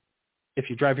 if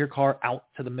you drive your car out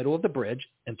to the middle of the bridge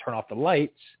and turn off the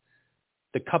lights,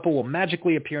 the couple will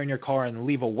magically appear in your car and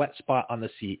leave a wet spot on the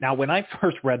seat. Now, when I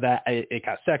first read that, it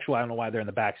got sexual. I don't know why they're in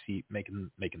the back seat making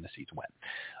the seats wet.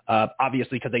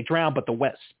 Obviously, because they drowned, but the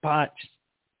wet spot, just,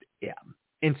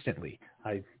 instantly.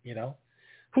 It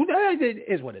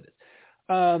is what it is.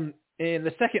 And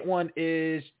the second one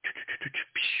is,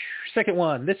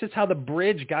 this is how the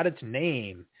bridge got its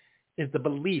name, is the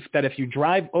belief that if you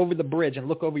drive over the bridge and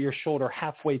look over your shoulder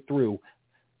halfway through,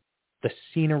 the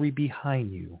scenery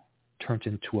behind you turns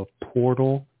into a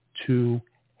portal to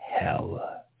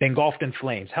hell, engulfed in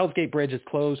flames. Hell's Gate Bridge is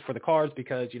closed for the cars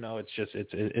because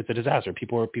it's a disaster.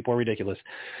 People are ridiculous,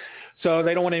 so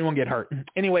they don't want anyone to get hurt.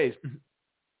 Anyways,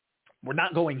 we're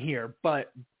not going here,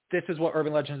 but this is what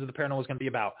Urban Legends of the Paranormal is going to be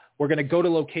about. We're going to go to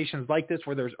locations like this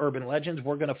where there's urban legends.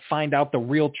 We're going to find out the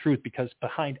real truth, because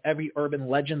behind every urban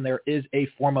legend there is a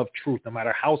form of truth, no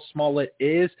matter how small it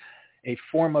is. a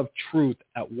form of truth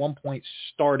at one point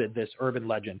started this urban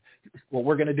legend. What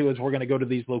we're going to do is we're going to go to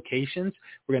these locations.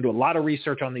 We're going to do a lot of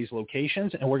research on these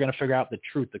locations, and we're going to figure out the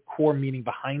truth, the core meaning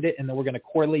behind it, and then we're going to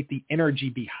correlate the energy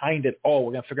behind it all.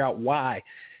 We're going to figure out why.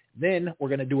 Then we're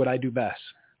going to do what I do best,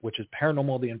 which is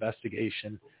paranormal, the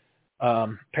investigation,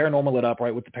 paranormal it up,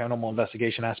 right, with the paranormal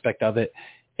investigation aspect of it,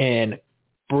 and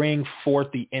bring forth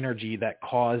the energy that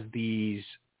caused these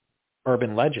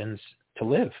urban legends to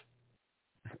live.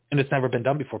 And it's never been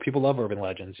done before. People love urban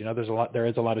legends. You know, there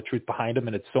is a lot of truth behind them,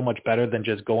 and it's so much better than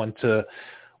just going to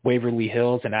Waverly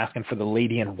Hills and asking for the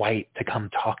lady in white to come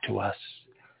talk to us.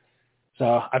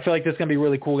 So I feel like this is going to be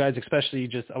really cool, guys, especially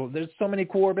there's so many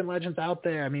cool urban legends out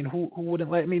there. I mean, who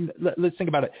wouldn't let's think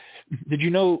about it. Did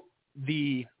you know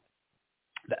the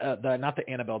not the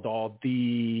Annabelle doll,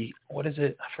 what is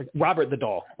it? I forget. Robert the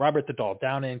doll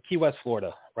down in Key West,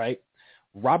 Florida, right?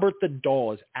 Robert the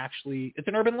doll is actually, it's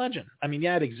an urban legend. I mean,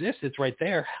 yeah, it exists. It's right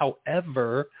there.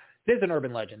 However, it is an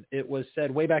urban legend. It was said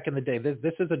way back in the day,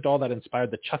 this is a doll that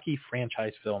inspired the Chucky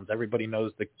franchise films. Everybody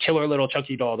knows the killer little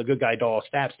Chucky doll, the good guy doll,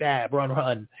 stab, stab, run,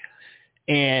 run.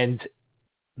 And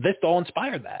this doll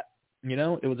inspired that. You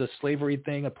know, it was a slavery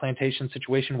thing, a plantation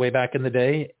situation way back in the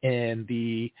day. And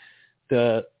the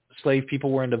slave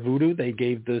people were into voodoo. They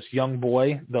gave this young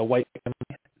boy, the white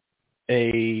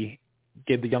family,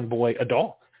 gave the young boy a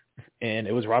doll, and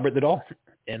it was Robert the doll.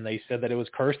 And they said that it was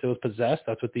cursed, it was possessed.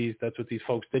 That's what these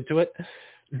folks did to it.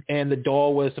 And the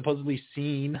doll was supposedly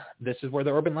seen. This is where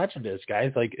the urban legend is,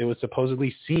 guys. Like, it was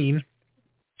supposedly seen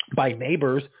by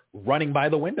neighbors running by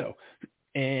the window,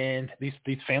 and this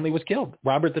family was killed.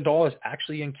 Robert the doll is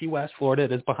actually in Key West, Florida.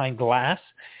 It is behind glass.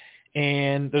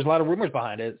 And there's a lot of rumors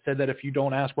behind it. It said that if you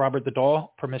don't ask Robert the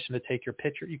doll permission to take your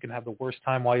picture, you can have the worst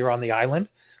time while you're on the island.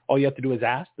 All you have to do is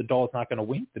ask. The doll is not going to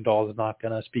wink. The doll is not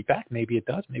going to speak back. Maybe it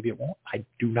does. Maybe it won't. I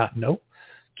do not know.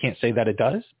 Can't say that it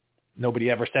does.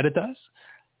 Nobody ever said it does.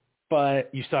 But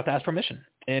you still have to ask permission.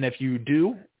 And if you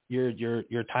do,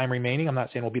 your time remaining, I'm not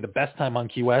saying it will be the best time on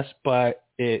Key West, but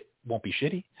it won't be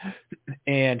shitty.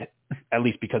 And at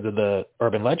least because of the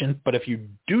urban legend. But if you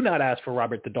do not ask for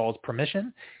Robert the doll's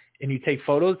permission, and you take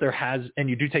photos, and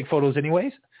you do take photos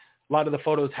anyways, a lot of the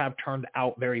photos have turned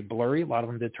out very blurry. A lot of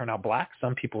them did turn out black.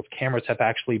 Some people's cameras have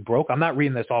actually broke. I'm not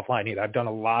reading this offline either. I've done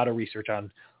a lot of research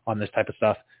on this type of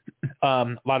stuff.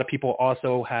 A lot of people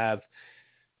also have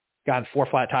gotten 4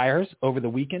 flat tires over the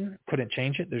weekend. Couldn't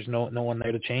change it. There's no one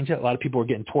there to change it. A lot of people were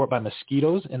getting tore up by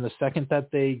mosquitoes. And the second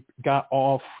that they got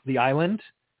off the island,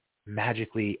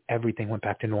 magically everything went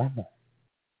back to normal,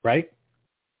 right?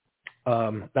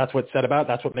 That's what's said about it.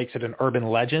 That's what makes it an urban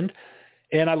legend.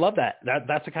 And I love that.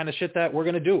 That's the kind of shit that we're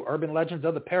going to do. Urban legends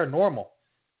of the paranormal.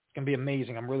 It's going to be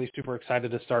amazing. I'm really super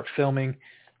excited to start filming.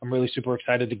 I'm really super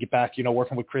excited to get back,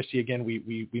 working with Christy again.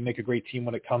 We make a great team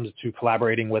when it comes to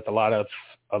collaborating with a lot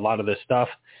of this stuff.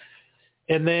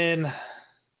 And then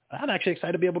I'm actually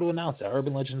excited to be able to announce that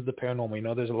Urban Legends of the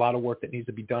Paranormal. There's a lot of work that needs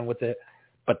to be done with it.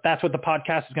 But that's what the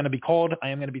podcast is going to be called. I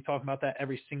am going to be talking about that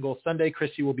every single Sunday.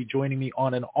 Christy will be joining me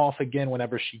on and off again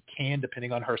whenever she can,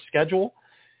 depending on her schedule.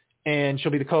 And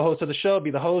she'll be the co-host of the show,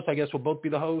 be the host. I guess we'll both be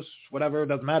the hosts, whatever. It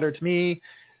doesn't matter to me.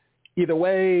 Either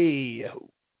way,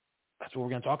 that's what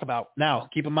we're going to talk about. Now,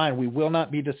 keep in mind, we will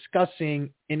not be discussing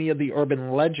any of the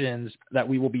urban legends that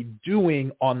we will be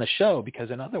doing on the show, because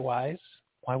otherwise,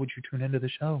 why would you tune into the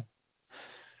show?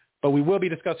 But we will be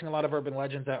discussing a lot of urban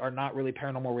legends that are not really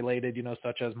paranormal related,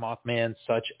 such as Mothman,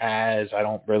 such as, I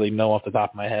don't really know off the top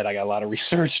of my head. I got a lot of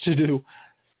research to do.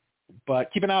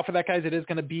 But keep an eye out for that, guys. It is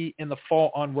going to be in the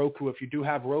fall on Roku. If you do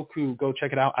have Roku, go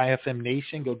check it out, IFM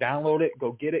Nation. Go download it,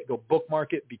 go get it, go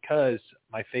bookmark it, because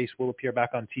my face will appear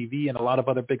back on TV, and a lot of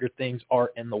other bigger things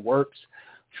are in the works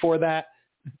for that.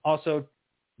 Also,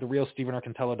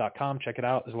 therealstephenerkintalo.com. Check it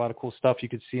out. There's a lot of cool stuff you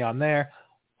could see on there.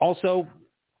 Also,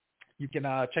 you can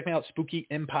check me out, Spooky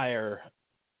Empire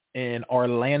in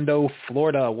Orlando,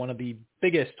 Florida, one of the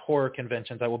biggest horror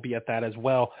conventions. I will be at that as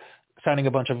well, signing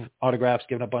a bunch of autographs,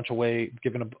 giving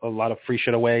a lot of free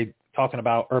shit away, talking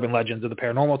about urban legends of the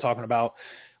paranormal, talking about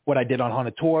what I did on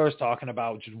haunted tours, talking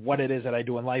about just what it is that I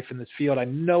do in life in this field. I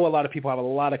know a lot of people have a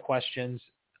lot of questions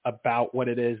about what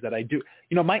it is that I do.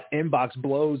 My inbox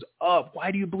blows up.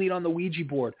 Why do you bleed on the Ouija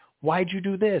board? Why'd you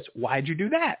do this? Why'd you do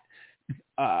that?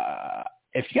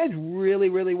 If you guys really,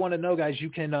 really want to know, guys, you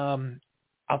can,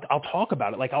 I'll talk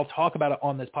about it. Like, I'll talk about it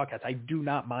on this podcast. I do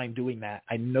not mind doing that.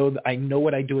 I know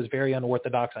what I do is very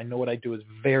unorthodox. I know what I do is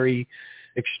very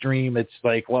extreme. It's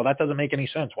like, well, that doesn't make any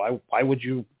sense. Why would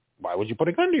you put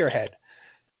a gun to your head?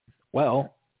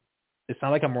 Well, it's not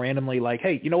like I'm randomly like,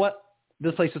 hey, you know what?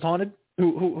 This place is haunted.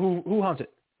 Who haunts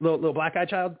it? Little black eyed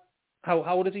child? How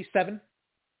old is he? 7?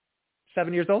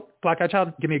 7 years old, black-eyed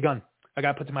child, give me a gun. I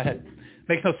got it put to my head.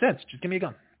 Makes no sense. Just give me a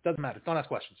gun. Doesn't matter. Don't ask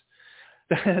questions.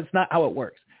 That's not how it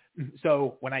works.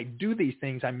 So when I do these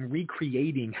things, I'm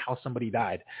recreating how somebody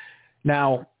died.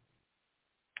 Now,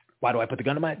 why do I put the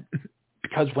gun to my head?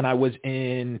 Because when I was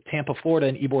in Tampa, Florida,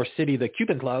 in Ybor City, the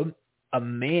Cuban Club, a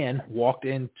man walked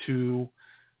into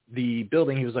the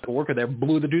building. He was like a worker there,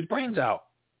 blew the dude's brains out.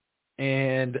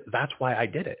 And that's why I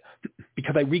did it,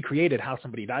 because I recreated how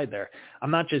somebody died there.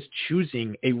 I'm not just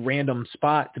choosing a random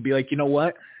spot to be like, you know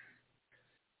what?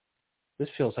 This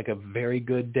feels like a very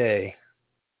good day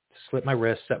to slit my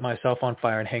wrist, set myself on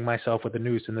fire, and hang myself with a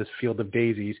noose in this field of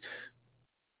daisies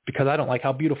because I don't like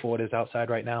how beautiful it is outside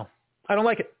right now. I don't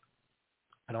like it.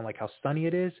 I don't like how sunny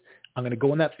it is. I'm going to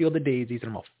go in that field of daisies and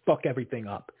I'm going to fuck everything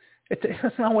up.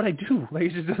 That's not what I do. Like,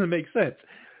 it just doesn't make sense.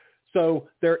 So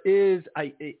there is,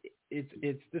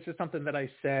 this is something that I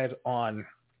said on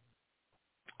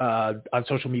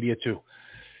social media too.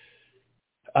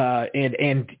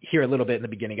 And here a little bit in the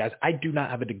beginning, guys, I do not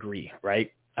have a degree,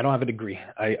 right? I don't have a degree.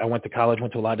 I went to college,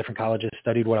 went to a lot of different colleges,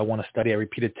 studied what I want to study. I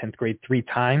repeated 10th grade 3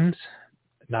 times,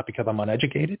 not because I'm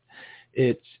uneducated.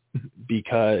 It's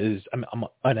because I'm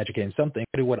uneducated in something.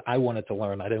 I did what I wanted to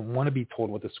learn. I didn't want to be told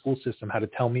what the school system had to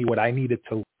tell me what I needed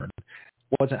to learn.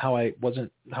 Wasn't how I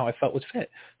felt was fit.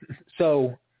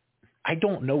 So I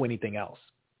don't know anything else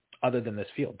other than this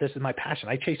field. This is my passion.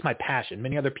 I chase my passion.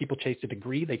 Many other people chase a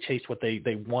degree. They chase what they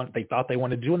thought they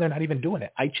wanted to do, and they're not even doing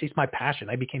it. I chase my passion.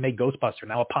 I became a Ghostbuster,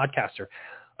 now a podcaster,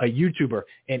 a YouTuber,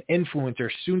 an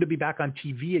influencer, soon to be back on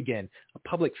TV again, a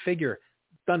public figure,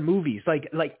 done movies. Like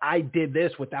I did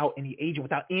this without any agent,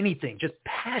 without anything, just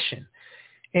passion.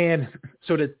 And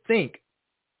so to think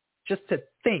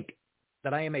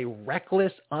that I am a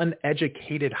reckless,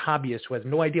 uneducated hobbyist who has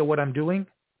no idea what I'm doing,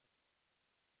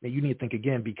 you need to think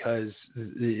again, because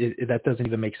that doesn't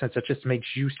even make sense. That just makes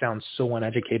you sound so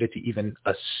uneducated to even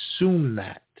assume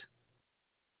that.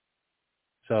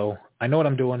 So I know what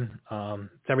I'm doing.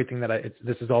 It's everything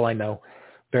this is all I know.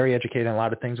 Very educated in a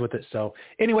lot of things with it. So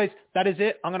anyways, that is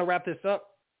it. I'm going to wrap this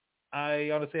up. I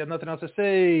honestly have nothing else to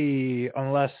say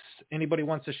unless anybody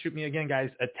wants to shoot me again, guys.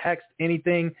 A text,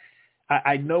 anything.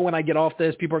 I know when I get off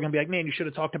this, people are going to be like, man, you should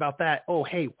have talked about that. Oh,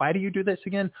 hey, why do you do this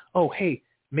again? Oh, hey,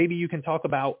 maybe you can talk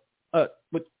about, all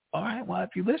right, well, if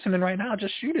you're listening right now,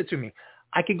 just shoot it to me.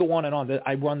 I could go on and on.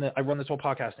 I run this whole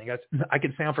podcast thing, guys. I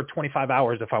could stay on for 25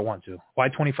 hours if I want to. Why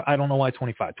 25? I don't know why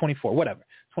 25, 24, whatever.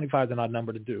 25 is an odd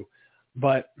number to do.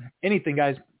 But anything,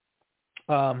 guys.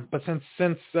 But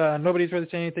since nobody's really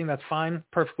saying anything, that's fine,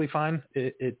 perfectly fine.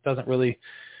 It doesn't really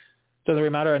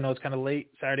matter. I know it's kind of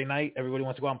late Saturday night. Everybody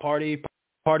wants to go out and party. The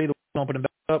opening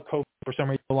back up. COVID for some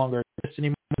reason no longer exists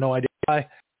anymore. No idea why.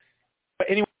 But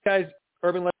anyway, guys,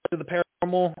 Urban Legends of the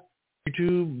Paranormal,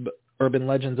 YouTube, Urban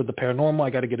Legends of the Paranormal. I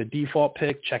got to get a default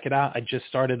pic. Check it out. I just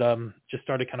started kind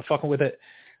of fucking with it.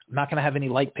 I'm not going to have any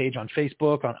like page on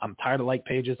Facebook. I'm tired of like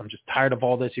pages. I'm just tired of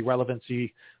all this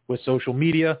irrelevancy with social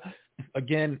media.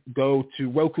 Again, go to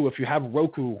Roku. If you have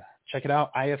Roku, check it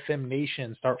out. IFM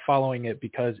Nation. Start following it,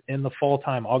 because in the fall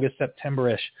time, August,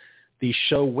 September-ish, the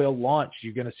show will launch.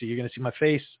 You're going to see my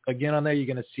face again on there.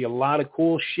 You're going to see a lot of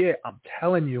cool shit. I'm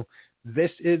telling you,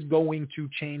 this is going to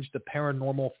change the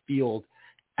paranormal field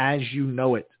as you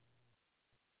know it.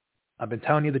 I've been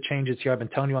telling you the changes here. I've been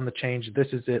telling you on the change. This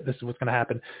is it. This is what's going to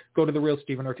happen. Go to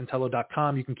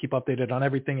therealstephenerkintalo.com. You can keep updated on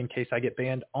everything in case I get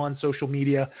banned on social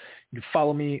media. You can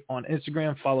follow me on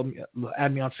Instagram.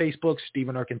 Add me on Facebook,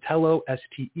 Stephen Erkintalo,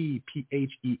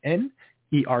 STEPHENERKINTALO.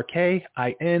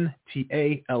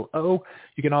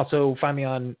 You can also find me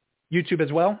on YouTube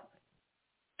as well.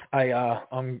 I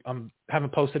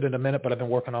haven't posted in a minute, but I've been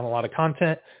working on a lot of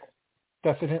content.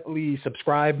 Definitely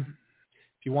subscribe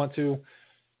if you want to.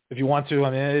 I mean,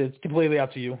 it's completely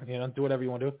up to you. Do whatever you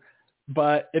want to do.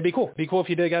 But it'd be cool. It'd be cool if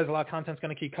you did, guys. A lot of content's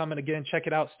going to keep coming. Again, check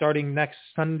it out starting next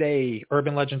Sunday.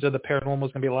 Urban Legends of the Paranormal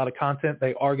is going to be a lot of content.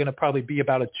 They are going to probably be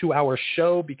about a 2-hour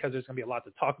show because there's going to be a lot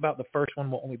to talk about. The first one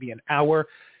will only be an hour.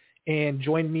 And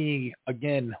join me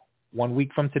again 1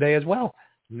 week from today as well,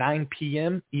 9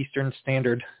 p.m. Eastern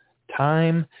Standard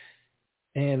Time.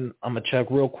 And I'm going to check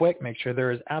real quick, make sure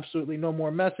there is absolutely no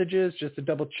more messages. Just to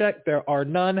double check, there are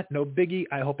none. No biggie.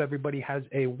 I hope everybody has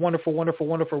a wonderful, wonderful,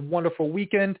 wonderful, wonderful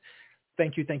weekend.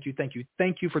 Thank you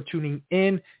for tuning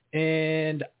in.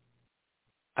 And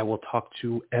I will talk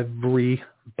to everybody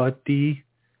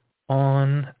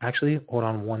actually, hold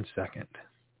on 1 second.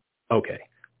 Okay,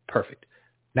 perfect.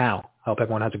 Now, I hope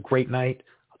everyone has a great night.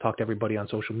 Talk to everybody on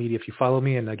social media if you follow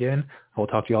me. And again, I will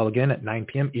talk to you all again at 9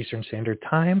 p.m. Eastern Standard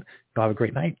Time. Y'all have a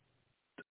great night.